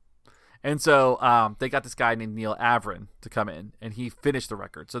 And so they got this guy named Neil Avron to come in, and he finished the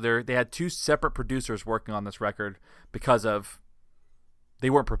record. So they had two separate producers working on this record because of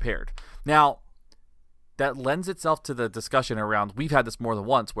they weren't prepared. Now, that lends itself to the discussion around, we've had this more than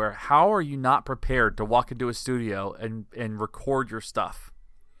once, where how are you not prepared to walk into a studio and record your stuff?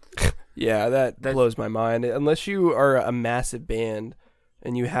 Yeah, that blows my mind. Unless you are a massive band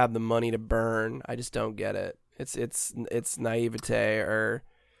and you have the money to burn, I just don't get it. It's naivete or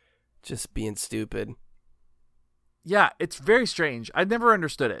just being stupid. Yeah, it's very strange. I never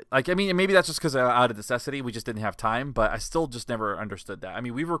understood it. Like, I mean, maybe that's just because out of necessity, we just didn't have time, but I still just never understood that. I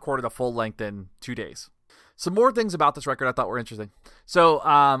mean, we recorded a full length in 2 days. Some more things about this record I thought were interesting. So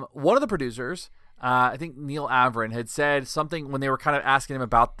one of the producers, I think Neil Avron, had said something when they were kind of asking him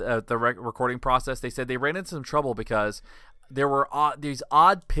about the recording process. They said they ran into some trouble because there were these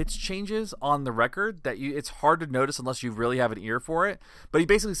odd pitch changes on the record that it's hard to notice unless you really have an ear for it. But he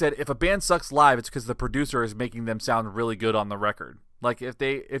basically said if a band sucks live, it's because the producer is making them sound really good on the record. Like if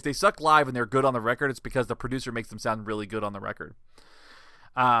they suck live and they're good on the record, it's because the producer makes them sound really good on the record,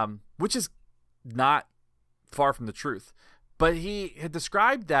 which is not far from the truth. But he had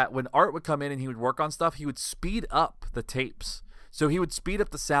described that when Art would come in and he would work on stuff, he would speed up the tapes. So he would speed up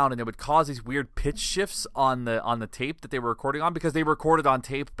the sound, and it would cause these weird pitch shifts on the tape that they were recording on, because they recorded on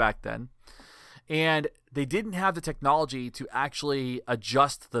tape back then. And they didn't have the technology to actually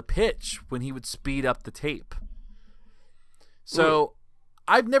adjust the pitch when he would speed up the tape. So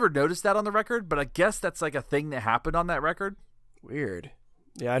I've never noticed that on the record, but I guess that's like a thing that happened on that record. Weird.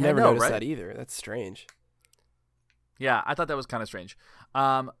 Yeah, I never noticed that either. That's strange. Yeah, I thought that was kind of strange.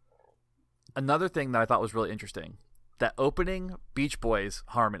 Another thing that I thought was really interesting, that opening Beach Boys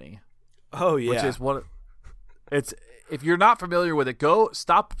harmony. Oh yeah. Which is it's if you're not familiar with it, go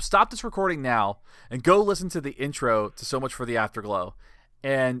stop this recording now and go listen to the intro to So Much for the Afterglow.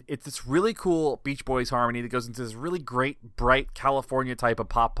 And it's this really cool Beach Boys harmony that goes into this really great, bright California type of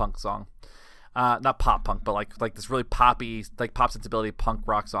pop punk song. Not pop punk, but like this really poppy, like pop sensibility punk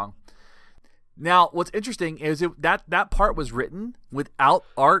rock song. Now, what's interesting is that part was written without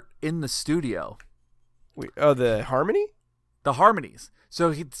Art in the studio. The harmony? The harmonies.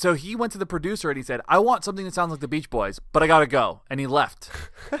 So he went to the producer and he said, I want something that sounds like the Beach Boys, but I gotta go. And he left.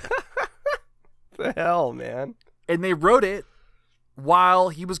 The hell, man. And they wrote it while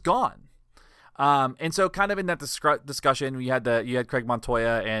he was gone. And so kind of in that discussion, you had Craig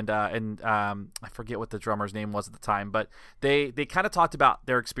Montoya and I forget what the drummer's name was at the time, but they kind of talked about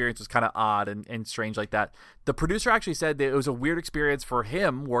their experience was kind of odd and strange like that. The producer actually said that it was a weird experience for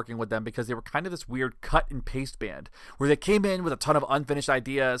him working with them because they were kind of this weird cut and paste band where they came in with a ton of unfinished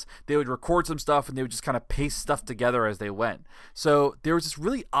ideas. They would record some stuff and they would just kind of paste stuff together as they went. So there was this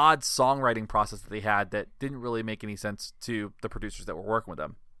really odd songwriting process that they had that didn't really make any sense to the producers that were working with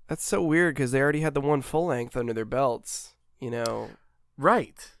them. That's so weird because they already had the one full length under their belts, you know?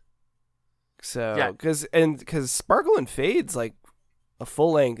 Right. So, yeah. Because Sparkle and Fade's like a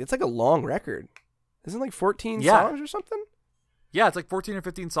full length. It's like a long record. Isn't it like 14 songs or something? Yeah, it's like 14 or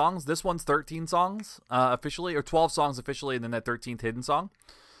 15 songs. This one's 13 songs officially, or 12 songs officially, and then that 13th hidden song.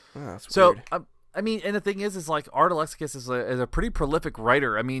 Oh, that's So, weird. I mean, and the thing is like Art Alexakis is a pretty prolific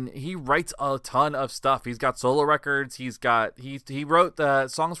writer. I mean, he writes a ton of stuff. He's got solo records. He wrote the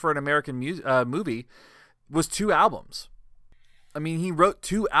Songs for an American Movie, was 2 albums. I mean, he wrote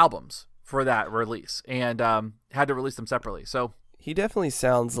 2 albums for that release and had to release them separately. So he definitely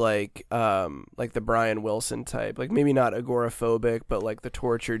sounds like the Brian Wilson type, like maybe not agoraphobic, but like the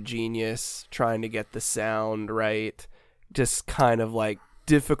tortured genius trying to get the sound right, just kind of like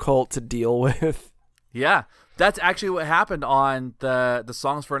difficult to deal with. Yeah, that's actually what happened on the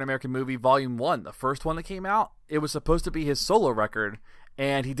Songs for an American Movie Volume 1, the first one that came out. It was supposed to be his solo record,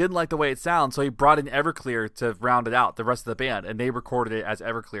 and he didn't like the way it sounds, so he brought in Everclear to round it out, the rest of the band, and they recorded it as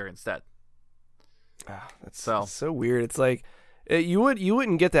Everclear instead. That's so weird. It's like you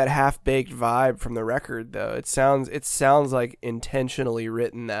wouldn't get that half-baked vibe from the record, though. It sounds like intentionally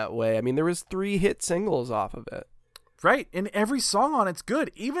written that way. I mean, there was 3 hit singles off of it. Right, and every song on it's good.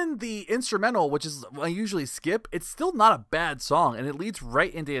 Even the instrumental, which is I usually skip, it's still not a bad song, and it leads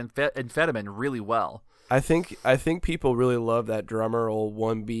right into Amphetamine really well. I think people really love that drummer, old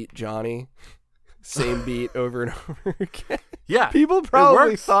One Beat Johnny. Same beat over and over again. Yeah, people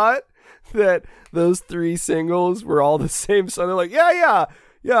probably thought that those 3 singles were all the same song. They're like, yeah,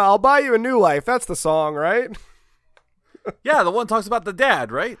 I'll buy you a new life. That's the song, right? Yeah, the one talks about the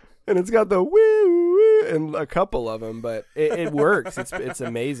dad, right? And it's got the woo and a couple of them, but it works. It's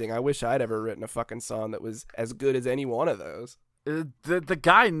amazing. I wish I'd ever written a fucking song that was as good as any one of those. The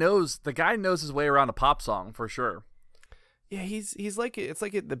guy knows his way around a pop song for sure. Yeah, he's like it's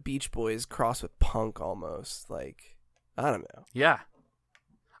like the Beach Boys crossed with punk almost. Like, I don't know. Yeah,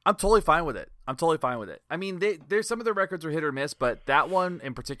 I'm totally fine with it. I mean, there's some of the records are hit or miss, but that one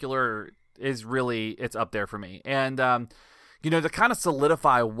in particular is really it's up there for me. And to kind of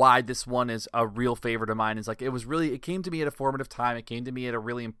solidify why this one is a real favorite of mine is like it came to me at a formative time. It came to me at a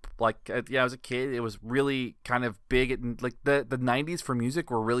really I was a kid. It was really kind of big. Like the 90s for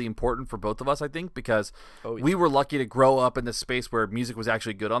music were really important for both of us, I think, because we were lucky to grow up in this space where music was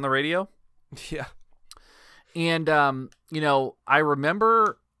actually good on the radio. Yeah. And I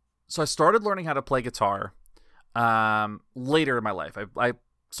remember, so I started learning how to play guitar later in my life. I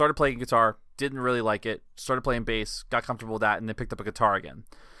started playing guitar. Didn't really like it, started playing bass, got comfortable with that, and then picked up a guitar again.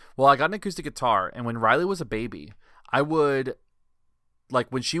 Well, I got an acoustic guitar, and when Riley was a baby, I would, like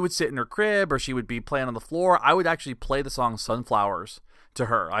when she would sit in her crib or she would be playing on the floor, I would actually play the song Sunflowers to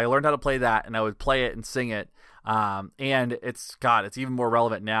her. I learned how to play that, and I would play it and sing it. And it's even more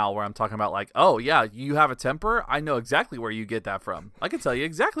relevant now where I'm talking about like, oh yeah, you have a temper? I know exactly where you get that from. I can tell you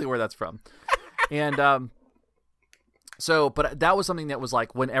exactly where that's from. And, but that was something that was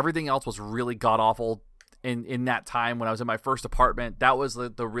like when everything else was really god awful in that time when I was in my first apartment, that was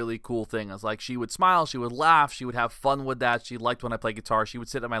the really cool thing. I was like, she would smile, she would laugh, she would have fun with that. She liked when I played guitar. She would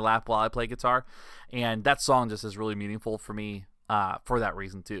sit in my lap while I played guitar. And that song just is really meaningful for me for that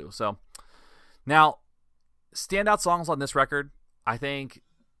reason too. So now standout songs on this record, I think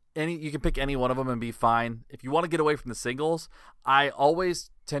you can pick any one of them and be fine. If you want to get away from the singles, I always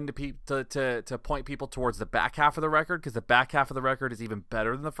tend to point people towards the back half of the record because the back half of the record is even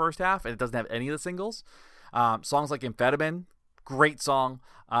better than the first half, and it doesn't have any of the singles. Songs like Amphetamine, great song.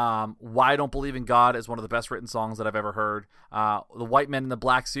 Why I Don't Believe in God is one of the best written songs that I've ever heard. The White Men in the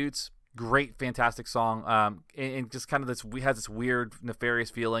Black Suits, great, fantastic song. And just kind of has this weird, nefarious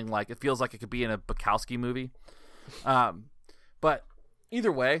feeling, like it feels like it could be in a Bukowski movie. But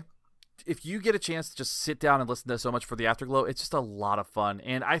either way, if you get a chance to just sit down and listen to So Much for the Afterglow, it's just a lot of fun.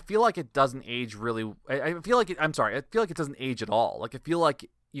 And I feel like it doesn't age really. I feel like it doesn't age at all. Like I feel like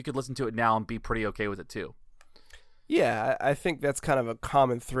you could listen to it now and be pretty okay with it too. Yeah, I think that's kind of a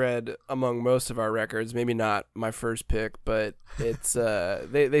common thread among most of our records. Maybe not my first pick, but it's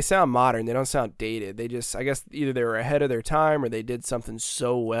they sound modern. They don't sound dated. They just, I guess, either they were ahead of their time or they did something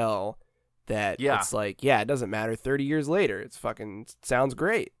so well that it's like, it doesn't matter. 30 years later, it's fucking sounds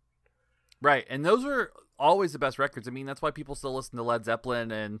great. Right, and those are always the best records. I mean, that's why people still listen to Led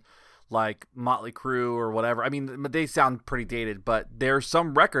Zeppelin and like Motley Crue or whatever. I mean, they sound pretty dated, but there's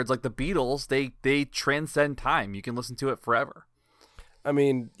some records like the Beatles, they transcend time. You can listen to it forever. I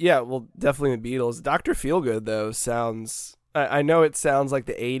mean, yeah, well, definitely the Beatles. Dr. Feelgood though sounds. I know it sounds like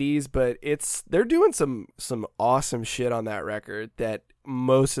the 80s, but they're doing some awesome shit on that record that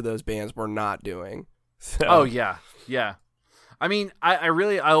most of those bands were not doing. So. Oh yeah. I mean, I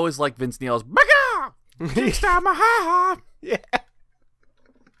always like Vince Neil's Kickstart My Heart. Yeah.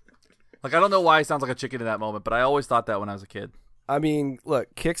 Like, I don't know why he sounds like a chicken in that moment, but I always thought that when I was a kid. I mean,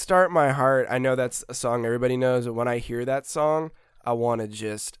 look, Kickstart My Heart, I know that's a song everybody knows, but when I hear that song, I want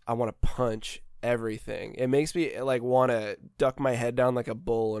to punch everything. It makes me like want to duck my head down like a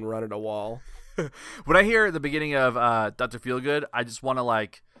bull and run at a wall. When I hear the beginning of Dr. Feelgood, I just want to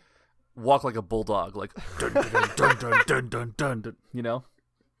like walk like a bulldog, like dun dun dun dun dun dun dun, dun, you know,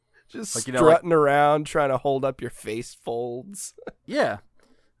 just like, strutting around trying to hold up your face folds. Yeah,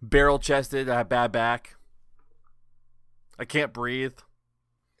 barrel chested. I have bad back. I can't breathe.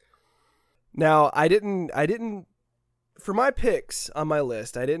 Now, I didn't for my picks on my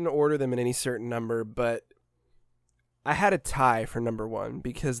list, I didn't order them in any certain number, but I had a tie for number one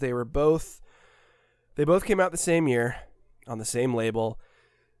because they both came out the same year on the same label.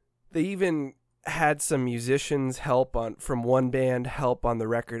 They even had some musicians from one band help on the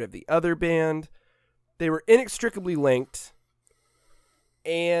record of the other band. They were inextricably linked,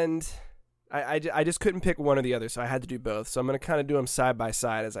 and I just couldn't pick one or the other, so I had to do both. So I'm going to kind of do them side by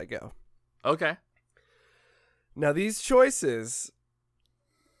side as I go. Okay. Now, these choices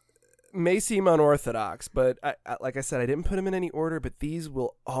may seem unorthodox, but like I said, I didn't put them in any order, but these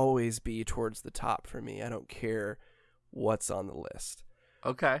will always be towards the top for me. I don't care what's on the list.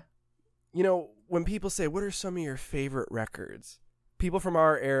 Okay. You know, when people say, what are some of your favorite records? People from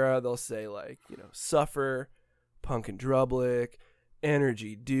our era, they'll say like, you know, Suffer, Punk and Drublick,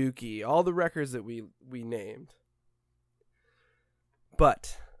 Energy, Dookie, all the records that we named.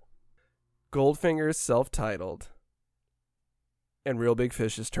 But Goldfinger's self-titled and Real Big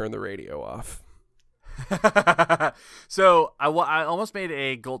Fish has turned the radio off. So I almost made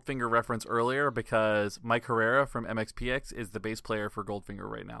a Goldfinger reference earlier because Mike Herrera from MXPX is the bass player for Goldfinger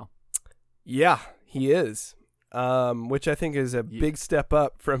right now. Yeah, he is. Which I think is a big step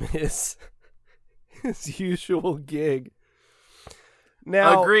up from his usual gig.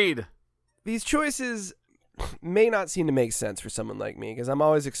 Now, agreed. These choices may not seem to make sense for someone like me because I'm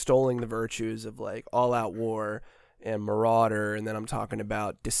always extolling the virtues of like All Out War and Marauder, and then I'm talking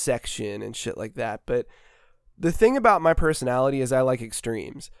about Dissection and shit like that. But the thing about my personality is I like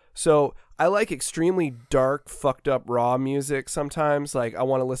extremes. So I like extremely dark, fucked up, raw music sometimes. Like I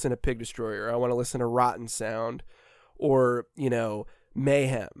want to listen to Pig Destroyer. I want to listen to Rotten Sound or, you know,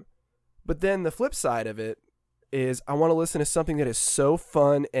 Mayhem. But then the flip side of it is I want to listen to something that is so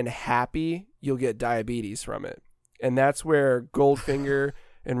fun and happy you'll get diabetes from it. And that's where Goldfinger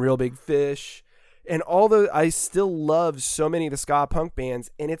and Real Big Fish and I still love so many of the ska punk bands,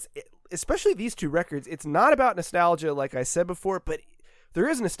 and especially these two records, it's not about nostalgia like I said before, but there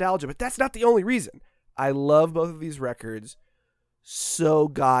is nostalgia, but that's not the only reason. I love both of these records so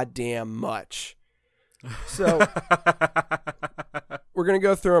goddamn much. So we're going to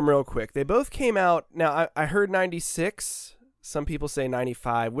go through them real quick. They both came out. Now, I heard 96. Some people say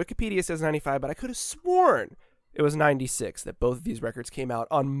 95. Wikipedia says 95, but I could have sworn it was 96 that both of these records came out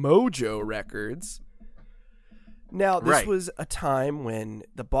on Mojo Records. Now, this was a time when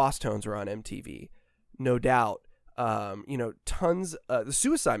the Boss Tones were on MTV. No doubt. You know, tons. The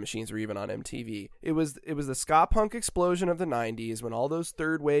Suicide Machines were even on MTV. It was the ska punk explosion of the 90s when all those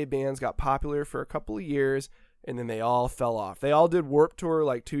third wave bands got popular for a couple of years, and then they all fell off. They all did Warped Tour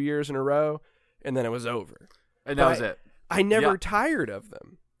like 2 years in a row, and then it was over. And that was it. I never tired of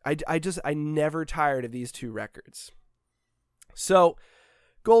them. I never tired of these two records. So,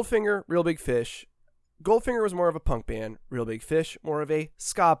 Goldfinger, Real Big Fish. Goldfinger was more of a punk band. Real Big Fish, more of a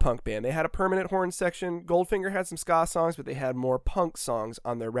ska punk band. They had a permanent horn section. Goldfinger had some ska songs, but they had more punk songs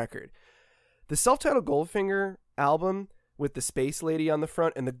on their record. The self-titled Goldfinger album with the Space Lady on the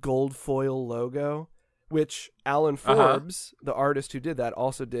front and the gold foil logo, which Alan Forbes, the artist who did that,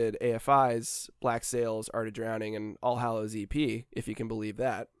 also did AFI's Black Sails, Art of Drowning, and All Hallows EP, if you can believe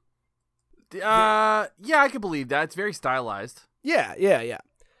that. Yeah, I can believe that. It's very stylized. Yeah.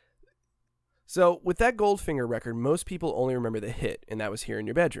 So with that Goldfinger record, most people only remember the hit, and that was Here in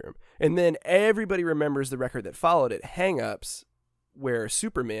Your Bedroom. And then everybody remembers the record that followed it, Hang Ups, where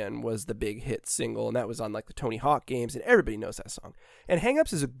Superman was the big hit single, and that was on like the Tony Hawk games, and everybody knows that song. And Hang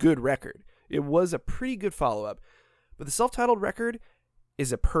Ups is a good record. It was a pretty good follow-up. But the self-titled record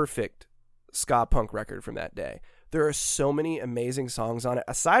is a perfect ska punk record from that day. There are so many amazing songs on it,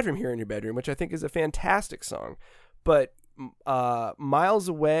 aside from Here in Your Bedroom, which I think is a fantastic song. But Miles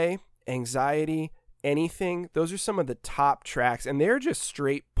Away, Anxiety, Anything, those are some of the top tracks, and they're just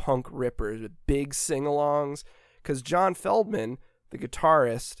straight punk rippers with big sing-alongs, because John Feldman, the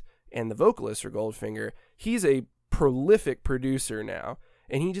guitarist and the vocalist for Goldfinger, he's a prolific producer now,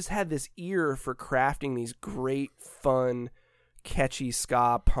 and he just had this ear for crafting these great, fun, catchy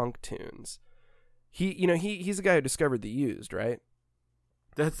ska punk tunes. He's the guy who discovered the Used, right?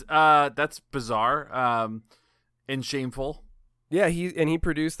 That's bizarre and shameful. Yeah, he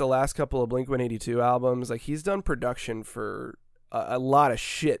produced the last couple of Blink-182 albums. Like, he's done production for a lot of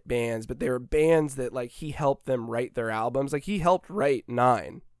shit bands, but they were bands that like he helped them write their albums. Like he helped write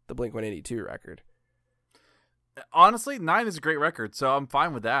 9, the Blink-182 record. Honestly, 9 is a great record, so I'm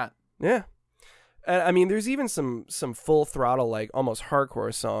fine with that. Yeah. I mean, there's even some full throttle, like almost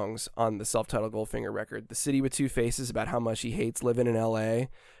hardcore songs on the self-titled Goldfinger record. The City with Two Faces, about how much he hates living in LA.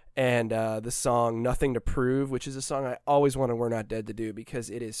 And the song Nothing to Prove, which is a song I always wanted We're Not Dead to do, because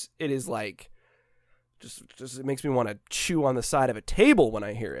it is like, just it makes me want to chew on the side of a table when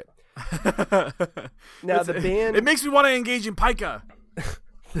I hear it. Now the band... It makes me want to engage in pica.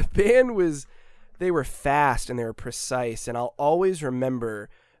 The band they were fast and they were precise, and I'll always remember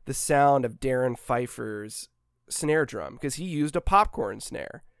the sound of Darren Pfeiffer's snare drum, because he used a popcorn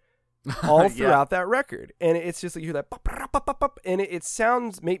snare all throughout that record. And it's just like you hear that pop, pop, pop, pop, pop, and it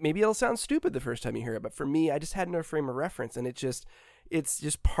sounds, maybe it'll sound stupid the first time you hear it, but for me, I just had no frame of reference, and it's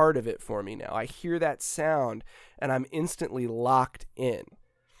just part of it for me now. I hear that sound and I'm instantly locked in.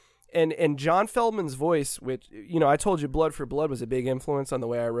 And John Feldman's voice, which, you know, I told you Blood for Blood was a big influence on the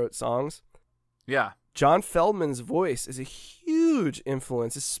way I wrote songs. Yeah. John Feldman's voice is a huge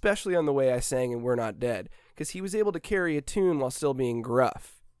influence, especially on the way I sang in We're Not Dead, because he was able to carry a tune while still being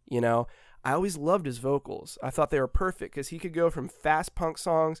gruff. You know, I always loved his vocals. I thought they were perfect, because he could go from fast punk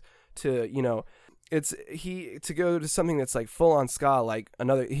songs to, you know, to go to something that's like full on ska. Like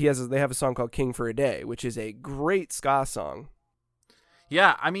they have a song called King for a Day, which is a great ska song.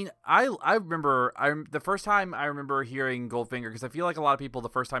 Yeah, I mean, I remember the first time I remember hearing Goldfinger, because I feel like a lot of people, the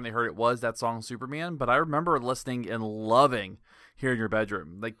first time they heard it was that song Superman, but I remember listening and loving Here in Your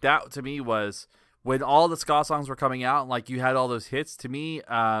Bedroom. Like, that to me was when all the ska songs were coming out, and like you had all those hits. To me,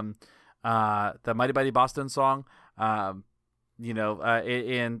 the Mighty Mighty Boston song, you know,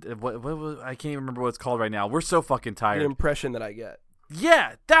 and what was, I can't even remember what it's called right now. We're so fucking tired. The Impression That I Get.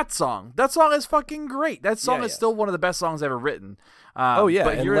 Yeah, that song is fucking great. That song is still one of the best songs ever written. But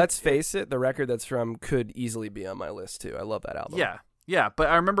and Let's Face It, the record that's from, could easily be on my list too. I love that album. Yeah, but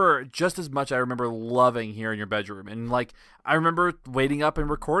I remember just as much. I remember loving Here in Your Bedroom, and like I remember waiting up and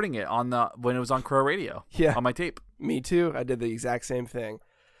recording it when it was on Crow Radio. Yeah, on my tape. Me too. I did the exact same thing.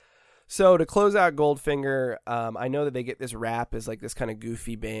 So to close out Goldfinger, I know that they get this rap as like this kind of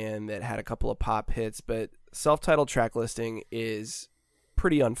goofy band that had a couple of pop hits, but self-titled track listing is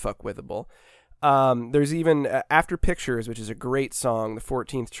pretty unfuckwithable. There's even After Pictures, which is a great song, the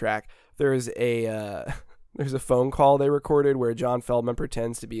 14th track. There's a phone call they recorded where John Feldman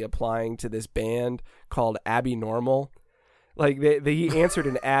pretends to be applying to this band called Abby Normal. Like he answered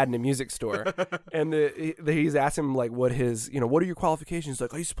an ad in a music store, and he's asked him like what are your qualifications?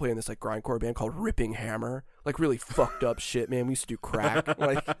 Like, I used to play in this like grindcore band called Ripping Hammer, like really fucked up shit, man. We used to do crack.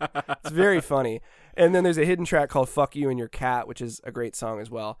 Like, it's very funny. And then there's a hidden track called Fuck You and Your Cat, which is a great song as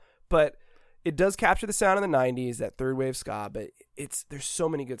well. But it does capture the sound of the 90s, that third wave ska, but there's so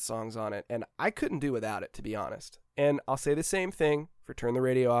many good songs on it, and I couldn't do without it, to be honest. And I'll say the same thing for Turn the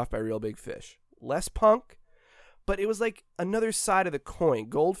Radio Off by Real Big Fish. Less punk, but it was like another side of the coin.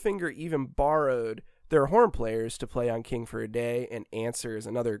 Goldfinger even borrowed their horn players to play on King for a Day, and Answer is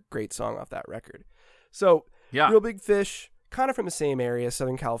another great song off that record. So, yeah. Real Big Fish, kind of from the same area,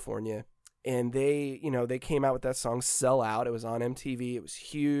 Southern California, and they came out with that song Sell Out. It was on MTV. It was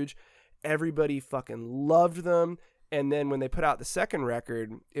huge. Everybody fucking loved them. And then when they put out the second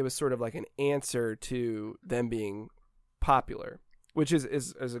record, it was sort of like an answer to them being popular, which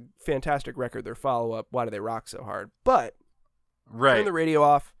is a fantastic record. Their follow-up, Why Do They Rock So Hard? But Turn the Radio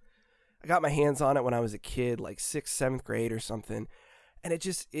Off, I got my hands on it when I was a kid, like 6th, 7th grade or something. And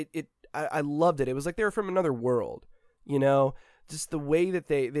I loved it. It was like they were from another world, you know? Just the way that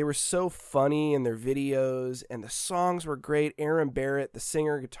they were so funny in their videos, and the songs were great. Aaron Barrett, the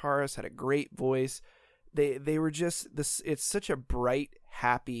singer guitarist, had a great voice. They were just this. It's such a bright,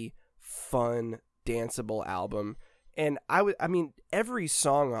 happy, fun, danceable album. And I mean, every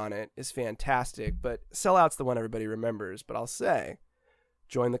song on it is fantastic, but Sell Out's the one everybody remembers. But I'll say,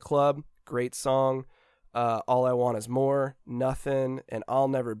 Join the Club, great song. All I Want Is More, Nothing, and I'll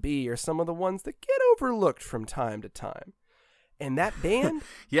Never Be are some of the ones that get overlooked from time to time. And that band,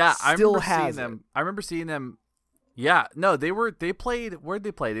 I remember seeing them. Yeah, no, they played. Where'd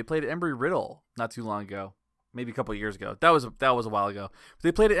they play? They played at Embry-Riddle not too long ago, maybe a couple of years ago. That was a while ago.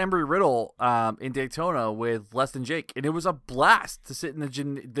 They played at Embry-Riddle in Daytona with Less Than Jake, and it was a blast to sit in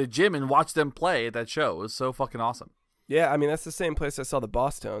the gym and watch them play at that show. It was so fucking awesome. Yeah, I mean that's the same place I saw the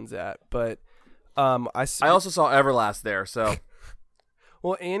Bosstones at, but I also saw Everlast there. So.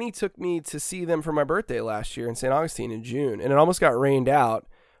 Well, Annie took me to see them for my birthday last year in St. Augustine in June, and it almost got rained out,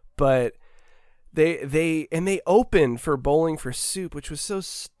 but They opened for Bowling for Soup, which was so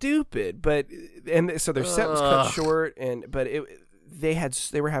stupid, and so their set was cut short, but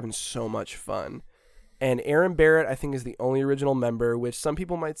they were having so much fun. And Aaron Barrett, I think, is the only original member, which some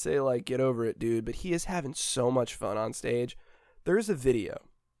people might say, like, get over it, dude, but he is having so much fun on stage. There's a video,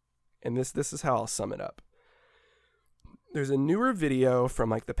 and this is how I'll sum it up. There's a newer video from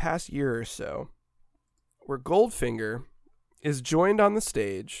like the past year or so where Goldfinger is joined on the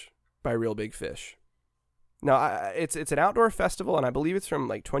stage by Real Big Fish. Now, it's an outdoor festival, and I believe it's from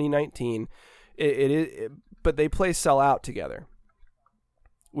like 2019. But they play Sell Out together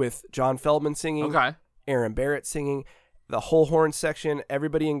with John Feldman singing, Aaron Barrett singing, the whole horn section,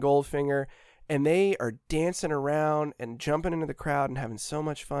 everybody in Goldfinger, and they are dancing around and jumping into the crowd and having so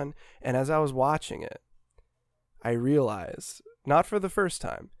much fun. And as I was watching it, I realized, not for the first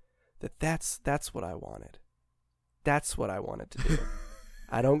time, that that's what I wanted. That's what I wanted to do.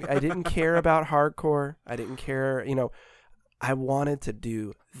 I didn't care about hardcore. I didn't care, I wanted to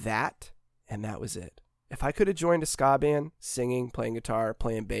do that, and that was it. If I could have joined a ska band, singing, playing guitar,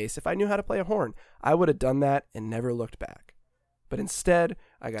 playing bass, if I knew how to play a horn, I would have done that and never looked back. But instead,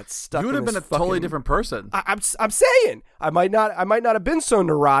 I got stuck. You would have been a totally different person. I'm saying I might not have been so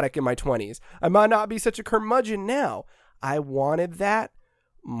neurotic in my 20s. I might not be such a curmudgeon now. I wanted that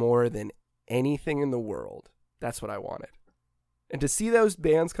more than anything in the world. That's what I wanted. And to see those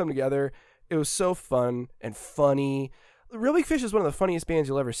bands come together, it was so fun and funny. Real Big Fish is one of the funniest bands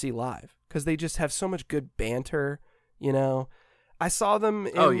you'll ever see live because they just have so much good banter. I saw them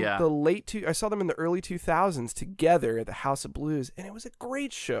in I saw them in the early 2000s together at the House of Blues, and it was a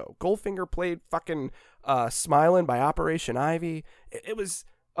great show. Goldfinger played fucking Smilin' by Operation Ivy. It was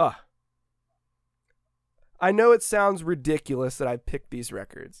I know it sounds ridiculous that I picked these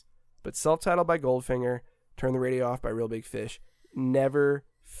records, but Self-Titled by Goldfinger, Turn the Radio Off by Real Big Fish never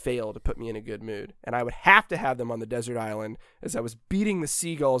fail to put me in a good mood. And I would have to have them on the desert island as I was beating the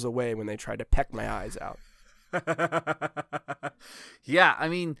seagulls away when they tried to peck my eyes out. Yeah, I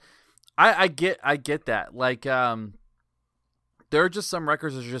mean, I get that. Like, there are just some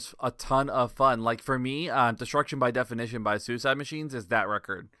records that are just a ton of fun. Like for me, Destruction by Definition by Suicide Machines is that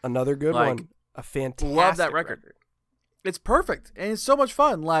record. Another good one. A fantastic love that record. It's perfect and it's so much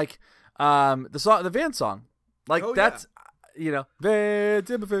fun. Like the Van song, like that's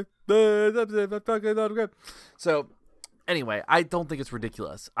so. Anyway, I don't think it's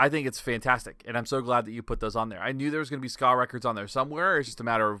ridiculous. I think it's fantastic, and I'm so glad that you put those on there. I knew there was going to be ska records on there somewhere. It's just a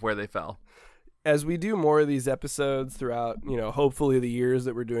matter of where they fell. As we do more of these episodes throughout, hopefully the years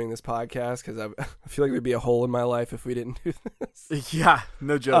that we're doing this podcast, because I feel like there'd be a hole in my life if we didn't do this. Yeah,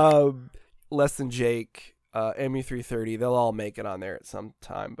 no joke. Less Than Jake, MU330, they'll all make it on there at some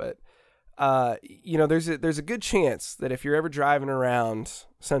time. But, there's a good chance that if you're ever driving around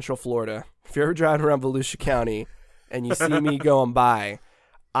Central Florida, if you're ever driving around Volusia County, and you see me going by,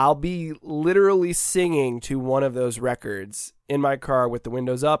 I'll be literally singing to one of those records in my car with the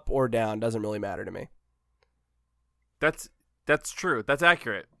windows up or down. Doesn't really matter to me. That's true. That's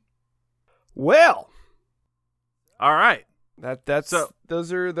accurate. Well, all right.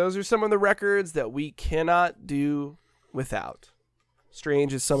 Those are some of the records that we cannot do without.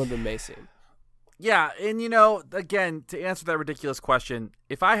 Strange as some of them may seem. Yeah, and again, to answer that ridiculous question,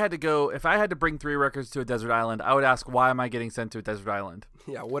 if I had to bring 3 records to a desert island, I would ask, why am I getting sent to a desert island?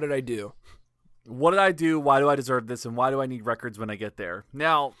 Yeah, what did I do? What did I do? Why do I deserve this? And why do I need records when I get there?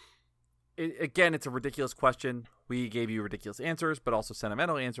 Now, it's a ridiculous question. We gave you ridiculous answers, but also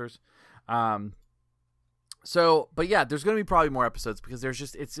sentimental answers. But yeah, there's going to be probably more episodes because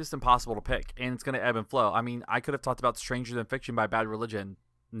it's just impossible to pick, and it's going to ebb and flow. I mean, I could have talked about Stranger Than Fiction by Bad Religion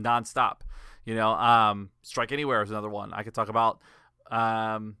nonstop. Strike Anywhere is another one. I could talk about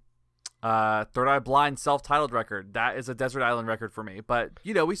Third Eye Blind self-titled record. That is a desert island record for me. But,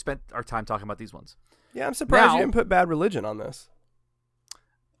 we spent our time talking about these ones. Yeah, I'm surprised you didn't put Bad Religion on this.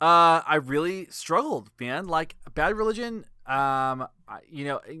 I really struggled, man. Like, Bad Religion, and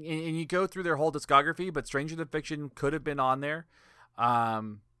you go through their whole discography, but Stranger Than Fiction could have been on there.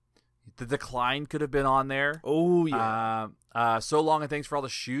 The Decline could have been on there. Oh, yeah. So Long and Thanks for All the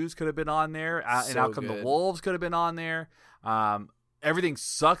Shoes could have been on there. And Out Come the Wolves could have been on there. Everything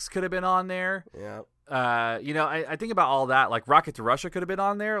Sucks could have been on there. Yeah. I think about all that. Like Rocket to Russia could have been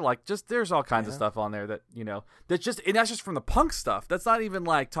on there. Like, just there's all kinds of stuff on there that, that's just from the punk stuff. That's not even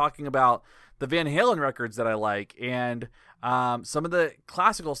like talking about the Van Halen records that I like and some of the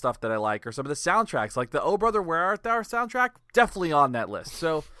classical stuff that I like or some of the soundtracks. Like the Oh Brother, Where Art Thou soundtrack, definitely on that list.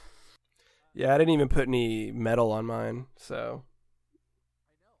 So... yeah, I didn't even put any metal on mine, so...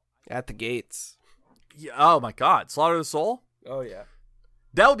 At the Gates. Yeah, oh my God, Slaughter the Soul? Oh, yeah.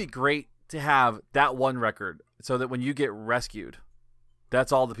 That would be great to have that one record so that when you get rescued,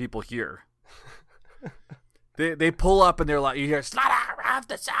 that's all the people hear. They pull up and they're like, you hear, Slaughter of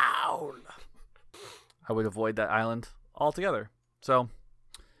the Soul. I would avoid that island altogether. So,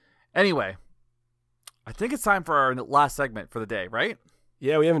 anyway, I think it's time for our last segment for the day, right?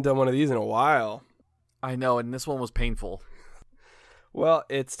 Yeah, we haven't done one of these in a while. I know, and this one was painful. Well,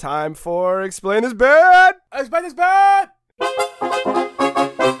 it's time for Explain This Band! Explain This Band!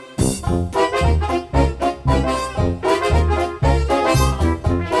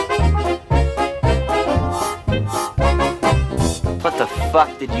 What the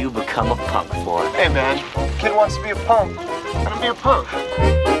fuck did you become a punk for? Hey man, kid wants to be a punk. Let him be a punk.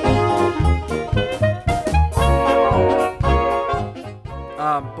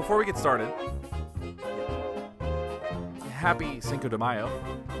 Before we get started, happy Cinco de Mayo.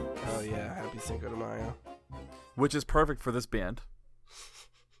 Oh yeah, happy Cinco de Mayo. Which is perfect for this band.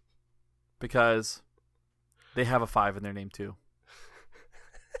 Because they have a 5 in their name too.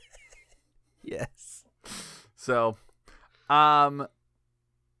 Yes. So I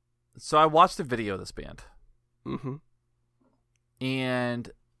watched a video of this band. Mm-hmm.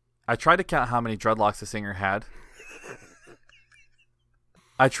 And I tried to count how many dreadlocks the singer had.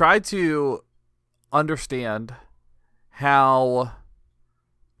 I tried to understand how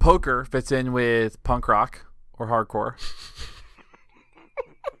poker fits in with punk rock or hardcore.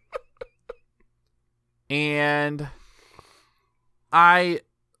 And I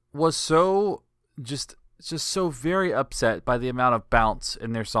was so just so very upset by the amount of bounce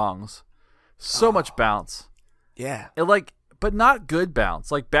in their songs. So much bounce. Yeah. But not good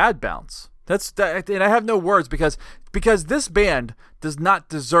bounce, like bad bounce. And I have no words because this band does not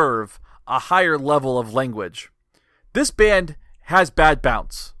deserve a higher level of language. This band has bad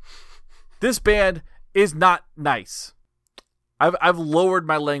bounce. This band is not nice. I've lowered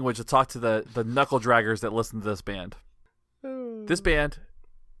my language to talk to the knuckle draggers that listen to this band. This band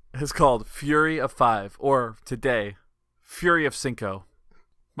is called Fury of 5, or today, Fury of Cinco.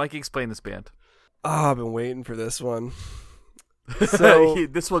 Mikey, explain this band. Oh, I've been waiting for this one. So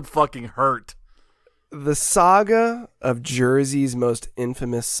this one fucking hurt. The saga of Jersey's most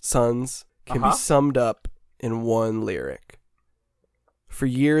infamous sons can be summed up in one lyric. For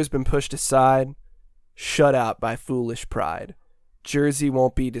years been pushed aside, shut out by foolish pride. Jersey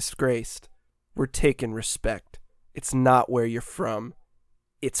won't be disgraced. We're taking respect. It's not where you're from.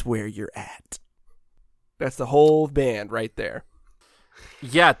 It's where you're at. That's the whole band right there.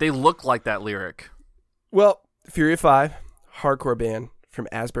 Yeah, they look like that lyric. Well, Fury of 5, hardcore band from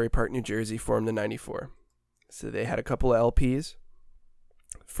Asbury Park, New Jersey, formed in 94. So they had a couple of LPs.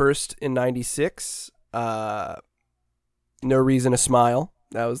 First in 96, No Reason to Smile.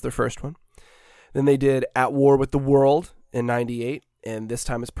 That was their first one. Then they did At War with the World in 98, and This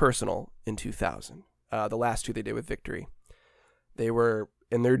Time Is Personal in 2000. The last two they did with Victory. They were,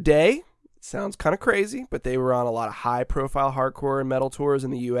 in their day, it sounds kind of crazy, but they were on a lot of high-profile hardcore and metal tours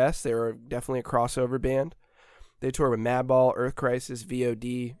in the U.S. They were definitely a crossover band. They toured with Madball, Earth Crisis,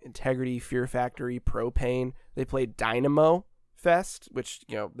 VOD, Integrity, Fear Factory, Propane. They played Dynamo Fest, which,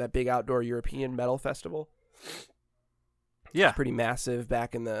 that big outdoor European metal festival. Yeah. Pretty massive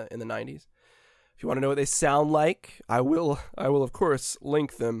back in the 90s. If you want to know what they sound like, I will of course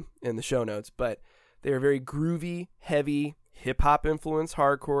link them in the show notes, but they are very groovy, heavy, hip-hop influenced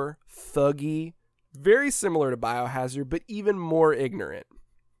hardcore, thuggy, very similar to Biohazard, but even more ignorant.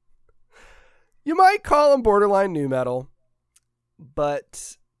 You might call them borderline nu metal,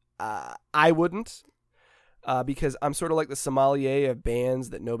 but I wouldn't, because I'm sort of like the sommelier of bands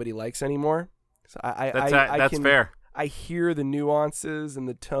that nobody likes anymore. So That's fair. I hear the nuances and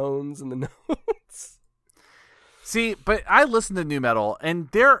the tones and the notes. See, but I listen to nu metal, and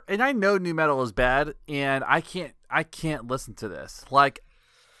I know nu metal is bad, and I can't listen to this. Like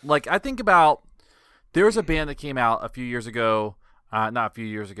I think about, there was a band that came out a few years ago. Not a few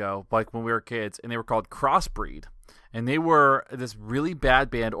years ago, like when we were kids, and they were called Crossbreed, and they were this really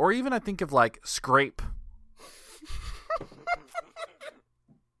bad band. Or even I think of like Scrape,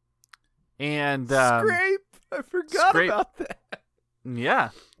 and Scrape. I forgot about that. Yeah.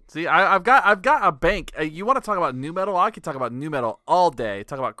 See, I've got a bank. You want to talk about nu metal? I could talk about nu metal all day.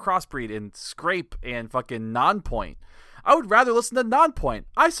 Talk about Crossbreed and Scrape and fucking Nonpoint. I would rather listen to Nonpoint.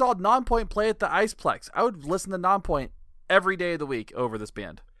 I saw Nonpoint play at the Iceplex. I would listen to Nonpoint every day of the week over this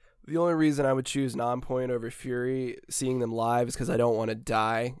band. The only reason I would choose Nonpoint over Fury, seeing them live, is because I don't want to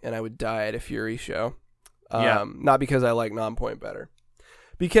die, and I would die at a Fury show. Not because I like Nonpoint better.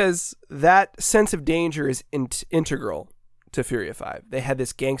 Because that sense of danger is integral to Fury of Five. They had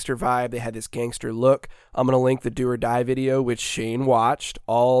this gangster vibe. They had this gangster look. I'm going to link the Do or Die video, which Shane watched,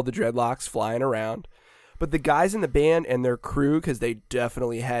 all the dreadlocks flying around. But the guys in the band and their crew, because they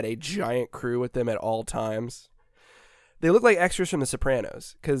definitely had a giant crew with them at all times, they look like extras from The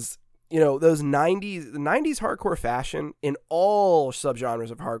Sopranos. Because, those 90s hardcore fashion in all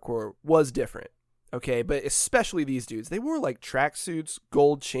subgenres of hardcore was different. Okay, but especially these dudes. They wore like tracksuits,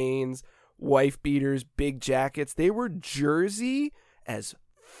 gold chains, wife beaters, big jackets. They were Jersey as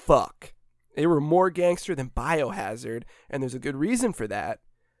fuck. They were more gangster than Biohazard, and there's a good reason for that.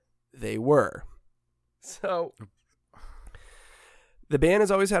 They were. So, the band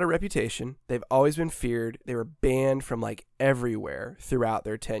has always had a reputation. They've always been feared. They were banned from like everywhere throughout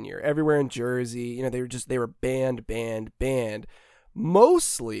their tenure. Everywhere in Jersey, they were banned.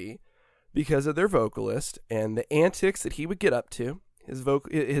 Mostly because of their vocalist and the antics that he would get up to.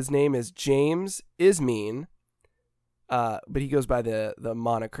 His name is James Ismeen, but he goes by the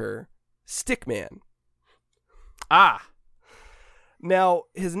moniker Stickman. Ah. Now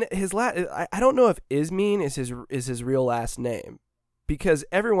I don't know if Ismeen is his real last name, because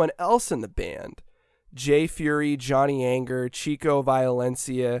everyone else in the band, Jay Fury, Johnny Anger, Chico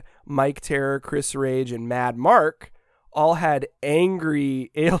Violencia, Mike Terror, Chris Rage, and Mad Mark, all had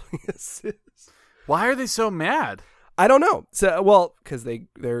angry aliases. Why are they so mad? I don't know. So, because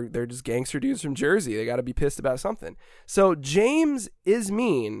they're just gangster dudes from Jersey. They got to be pissed about something. So James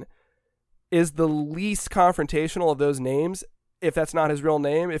Ismeen is the least confrontational of those names. If that's not his real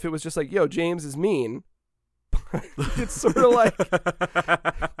name, if it was just like, yo, James is mean. it's sort of like,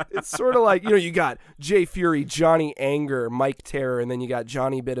 you got Jay Fury, Johnny Anger, Mike Terror, and then you got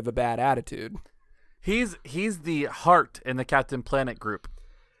Johnny Bit of a Bad Attitude. He's the heart in the Captain Planet group.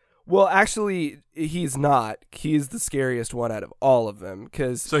 Well, actually, he's not. He's the scariest one out of all of them.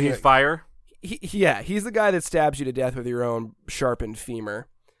 So he's fire? He's the guy that stabs you to death with your own sharpened femur.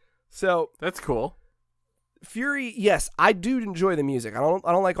 So that's cool. Fury, yes, I do enjoy the music. I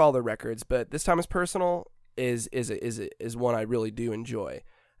don't like all the records, but This Time Is Personal is one I really do enjoy.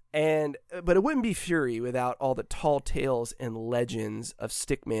 But it wouldn't be Fury without all the tall tales and legends of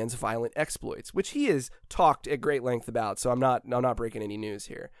Stickman's violent exploits, which he has talked at great length about. So I'm not breaking any news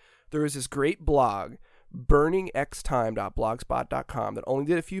here. There was this great blog, burningxtime.blogspot.com, that only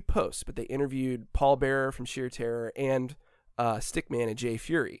did a few posts, but they interviewed Paul Bearer from Sheer Terror and Stickman and Jay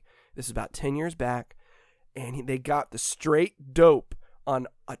Fury. This is about 10 years back, and they got the straight dope on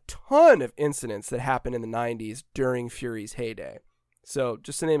a ton of incidents that happened in the 90s during Fury's heyday. So,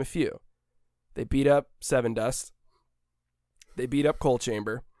 just to name a few, they beat up Seven Dust, they beat up Coal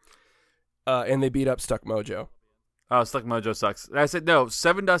Chamber, and they beat up Stuck Mojo. Oh, Stuck Mojo sucks. I said, no,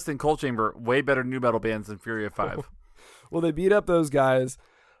 Seven Dust and Coal Chamber, way better new metal bands than Fury of Five. Well, they beat up those guys.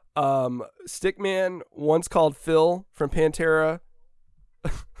 Stickman once called Phil from Pantera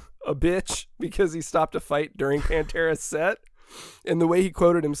a bitch because he stopped a fight during Pantera's set. And the way he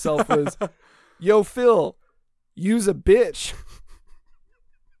quoted himself was, "Yo, Phil, use a bitch."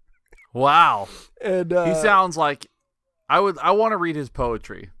 Wow. And he sounds like I want to read his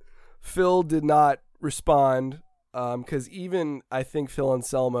poetry. Phil did not respond because even I think Phil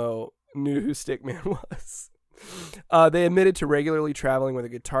Anselmo knew who Stickman was. They admitted to regularly traveling with a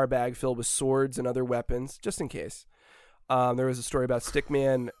guitar bag filled with swords and other weapons, just in case. There was a story about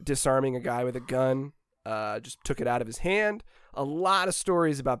Stickman disarming a guy with a gun, just took it out of his hand. A lot of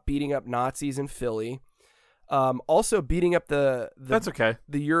stories about beating up Nazis in Philly. Also beating up That's okay.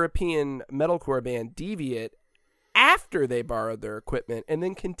 the European metalcore band Deviant after they borrowed their equipment, and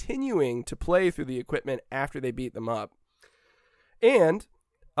then continuing to play through the equipment after they beat them up. And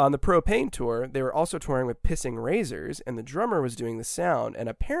on the Propane tour, they were also touring with Pissing Razors, and the drummer was doing the sound, and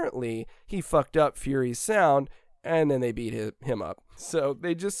apparently he fucked up Fury's sound, and then they beat him up. So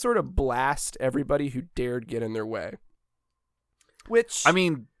they just sort of blast everybody who dared get in their way. Which, I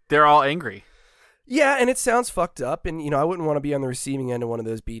mean, they're all angry. Yeah, and it sounds fucked up, and I wouldn't want to be on the receiving end of one of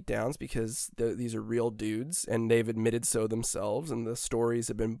those beatdowns because these are real dudes, and they've admitted so themselves, and the stories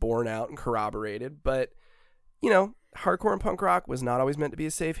have been borne out and corroborated. But hardcore and punk rock was not always meant to be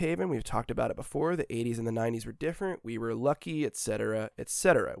a safe haven. We've talked about it before. The 80s and the 90s were different. We were lucky, etc.,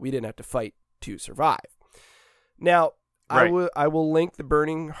 etc. We didn't have to fight to survive. Now, right. I will link the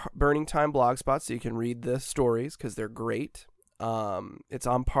Burning Time blogspot so you can read the stories because they're great. It's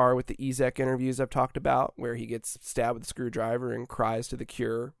on par with the Ezek interviews I've talked about, where he gets stabbed with a screwdriver and cries to The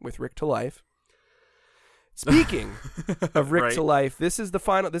Cure with Rick to Life. Speaking of Rick to Life, this is the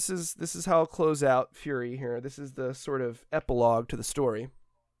final. This is how I'll close out Fury here. This is the sort of epilogue to the story.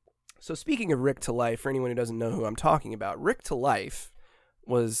 So speaking of Rick to Life, for anyone who doesn't know who I'm talking about, Rick to Life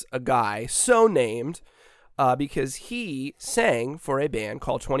was a guy so named because he sang for a band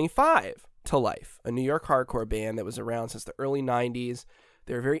called 25 to Life, a New York hardcore band that was around since the early 90s.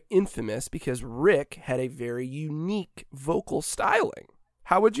 They were very infamous because Rick had a very unique vocal styling.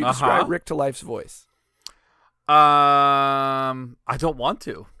 How would you describe Rick to Life's voice? I don't want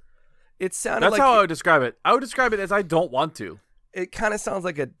to. It sounded That's how I would describe it. I would describe it as I don't want to. It kind of sounds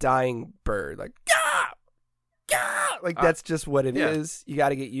like a dying bird, like gah, gah. Like that's just what it is. You got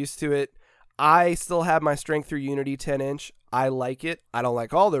to get used to it. I still have my Strength Through Unity 10-inch. I like it. I don't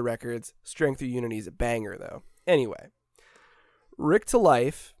like all their records. Strength Through Unity is a banger, though. Anyway, Rick to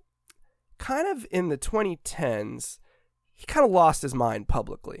Life, kind of in the 2010s, he kind of lost his mind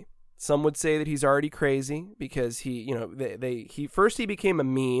publicly. Some would say that he's already crazy because he became a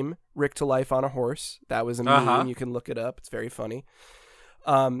meme, Rick to Life on a horse. That was a meme. You can look it up. It's very funny.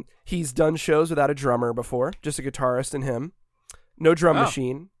 He's done shows without a drummer before, just a guitarist and him. No drum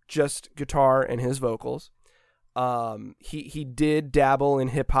machine, just guitar and his vocals. He did dabble in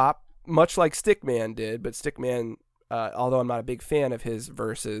hip hop, much like Stickman did, but Stickman, although I'm not a big fan of his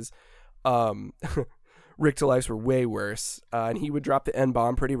verses, Rick to Life's were way worse, and he would drop the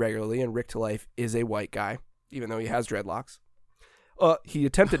N-bomb pretty regularly, and Rick to Life is a white guy, even though he has dreadlocks. He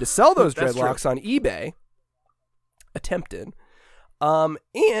attempted to sell those dreadlocks on eBay. Attempted. And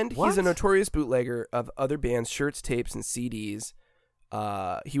he's a notorious bootlegger of other bands' shirts, tapes, and CDs.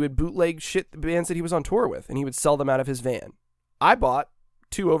 He would bootleg shit the bands that he was on tour with, and he would sell them out of his van. I bought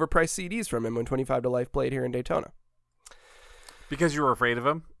 2 overpriced CDs from him when 25 to Life played here in Daytona. Because you were afraid of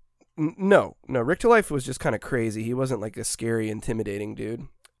him? No. Rick to Life was just kind of crazy. He wasn't like a scary, intimidating dude.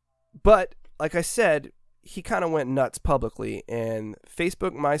 But, like I said, he kind of went nuts publicly. And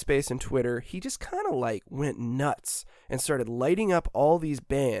Facebook, MySpace, and Twitter, he just kind of like went nuts and started lighting up all these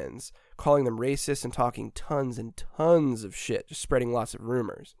bands, calling them racist and talking tons and tons of shit, just spreading lots of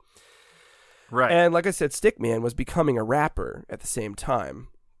rumors. Right. And like I said, Stickman was becoming a rapper at the same time.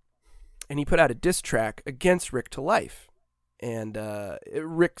 And he put out a diss track against Rick to Life. And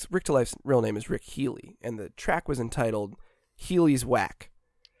Rick to Life's real name is Rick Healy, and the track was entitled Healy's Whack.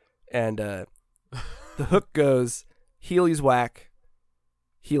 And the hook goes, Healy's whack,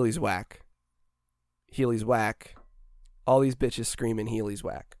 Healy's whack, Healy's whack. All these bitches screaming Healy's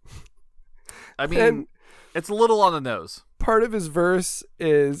whack. I mean, it's a little on the nose. Part of his verse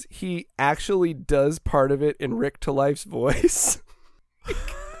is he actually does part of it in Rick to Life's voice. He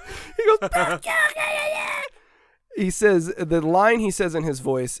goes, he says, the line he says in his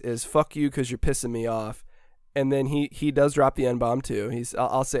voice is "fuck you because you're pissing me off," and then he does drop the N-bomb too. He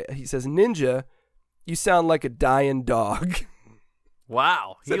says, "Ninja, you sound like a dying dog."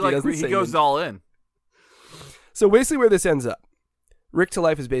 Wow, he goes all in. So basically, where this ends up, Rick to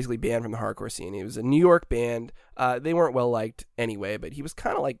Life is basically banned from the hardcore scene. He was a New York band. They weren't well liked anyway, but he was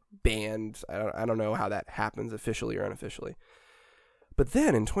kind of like banned. I don't know how that happens officially or unofficially. But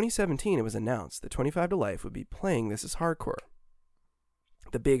then in 2017, it was announced that 25 to Life would be playing This Is Hardcore,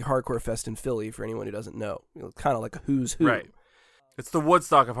 the big hardcore fest in Philly, for anyone who doesn't know. Kind of like a who's who. Right. It's the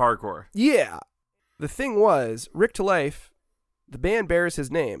Woodstock of hardcore. Yeah. The thing was, Rick to Life, the band bears his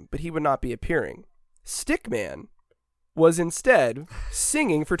name, but he would not be appearing. Stickman was instead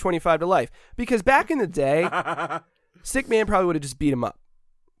singing for 25 to Life. Because back in the day, Stickman probably would have just beat him up.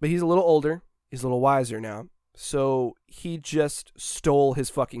 But he's a little older. He's a little wiser now. So he just stole his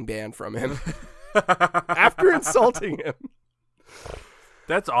fucking band from him after insulting him.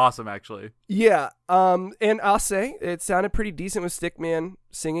 That's awesome, actually. Yeah. And I'll say it sounded pretty decent with Stickman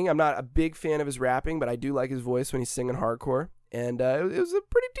singing. I'm not a big fan of his rapping, but I do like his voice when he's singing hardcore. And it was a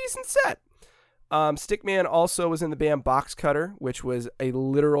pretty decent set. Stickman also was in the band Box Cutter, which was a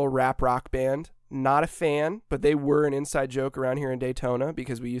literal rap rock band. Not a fan, but they were an inside joke around here in Daytona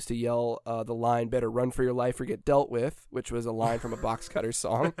because we used to yell the line, "Better run for your life or get dealt with," which was a line from a Box Cutter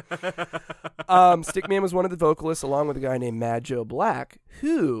song. Stickman was one of the vocalists along with a guy named Mad Joe Black,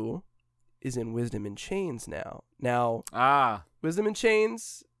 who is in Wisdom in Chains now. Wisdom in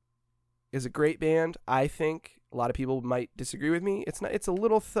Chains is a great band, I think. A lot of people might disagree with me. It's a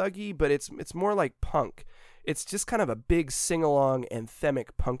little thuggy, but it's more like punk. It's just kind of a big sing-along anthemic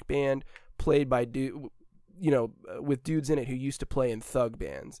punk band played by with dudes in it who used to play in thug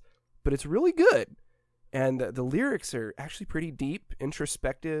bands. But it's really good. And the lyrics are actually pretty deep,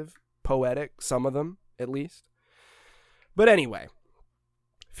 introspective, poetic, some of them at least. But anyway,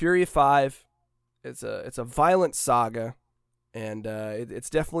 Fury of 5, it's a violent saga. And it's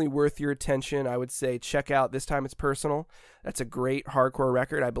definitely worth your attention. I would say check out This Time It's Personal. That's a great hardcore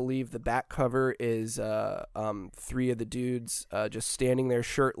record. I believe the back cover is 3 of the dudes just standing there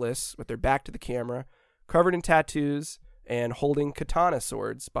shirtless with their back to the camera, covered in tattoos, and holding katana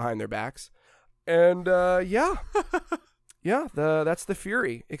swords behind their backs. And yeah. Yeah, that's the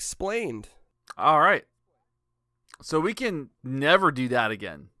Fury. Explained. All right. So we can never do that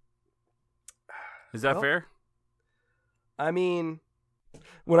again. Is that fair? I mean,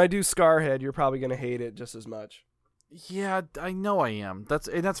 when I do Scarhead, you're probably going to hate it just as much. Yeah, I know I am.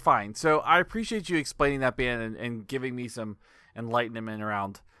 That's fine. So I appreciate you explaining that band and giving me some enlightenment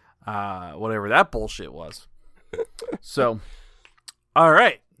around whatever that bullshit was. So, all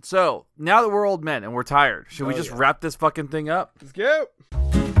right. So now that we're old men and we're tired, should we just wrap this fucking thing up? Let's go.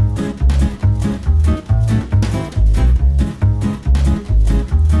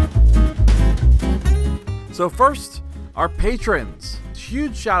 So first, our patrons.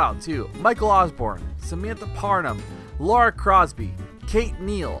 Huge shout out to Michael Osborne, Samantha Parnham, Laura Crosby, Kate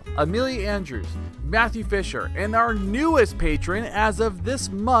Neal, Amelia Andrews, Matthew Fisher, and our newest patron as of this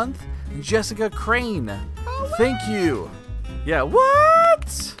month, Jessica Crane. Thank you. Yeah,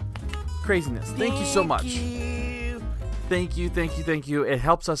 what? Craziness. Thank you so much. Thank you. It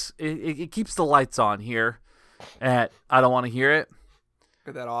helps us. It keeps the lights on here at I Don't Want to Hear It.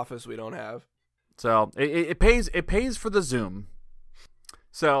 At that office we don't have. So it pays for the Zoom.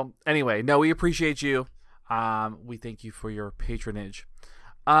 So anyway, no, we appreciate you. We thank you for your patronage.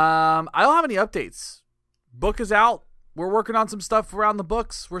 I don't have any updates. Book is out. We're working on some stuff around the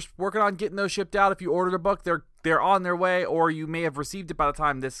books. We're working on getting those shipped out. If you ordered a book, they're on their way, or you may have received it by the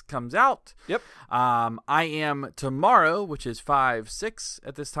time this comes out. Yep. I am tomorrow, which is 5/6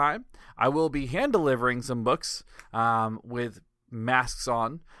 at this time. I will be hand delivering some books with masks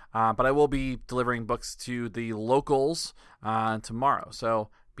on, but I will be delivering books to the locals tomorrow. So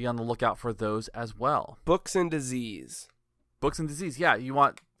be on the lookout for those as well. Books and disease. Books and disease. Yeah, you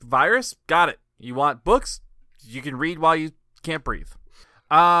want virus? Got it. You want books? You can read while you can't breathe.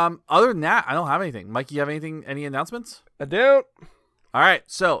 Other than that, I don't have anything. Mike, you have anything? Any announcements? I don't. All right.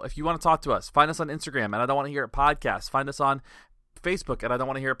 So if you want to talk to us, find us on Instagram and I Don't Want to Hear It Podcast. Find us on Facebook at I Don't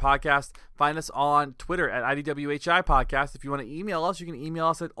Want to Hear It Podcast. Find us on Twitter at IDWHI Podcast. If you want to email us, you can email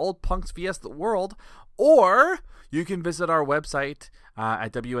us at oldpunksvstheworld, or you can visit our website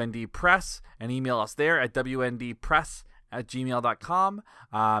at WND Press and email us there at wndpress@gmail.com.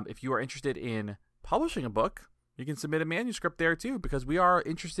 If you are interested in publishing a book, you can submit a manuscript there too, because we are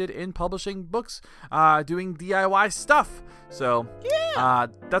interested in publishing books, doing DIY stuff. So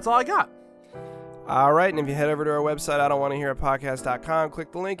that's all I got. All right, and if you head over to our website, I Don't Want to Hear It Podcast.com,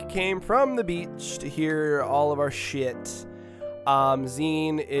 click the link. It came from the beach to hear all of our shit.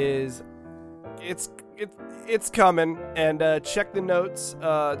 Zine is it's coming, and check the notes,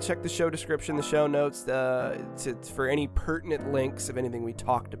 check the show description, the show notes for any pertinent links of anything we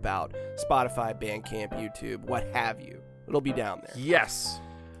talked about. Spotify, Bandcamp, YouTube, what have you. It'll be down there. Yes.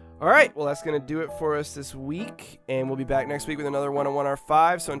 All right, well, that's going to do it for us this week, and we'll be back next week with another 101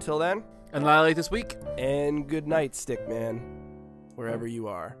 R5. So until then, annihilate this week. And good night, Stickman, wherever you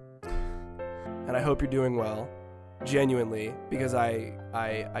are. And I hope you're doing well, genuinely, because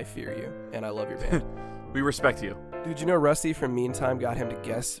I fear you, and I love your band. We respect you. Dude, you know Rusty from Meantime got him to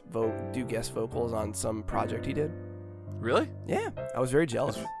do guest vocals on some project he did? Really? Yeah, I was very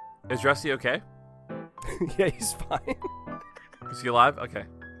jealous. Is Rusty okay? Yeah, he's fine. Is he alive? Okay.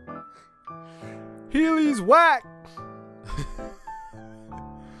 Healy's whack!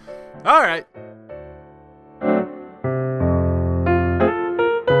 All right.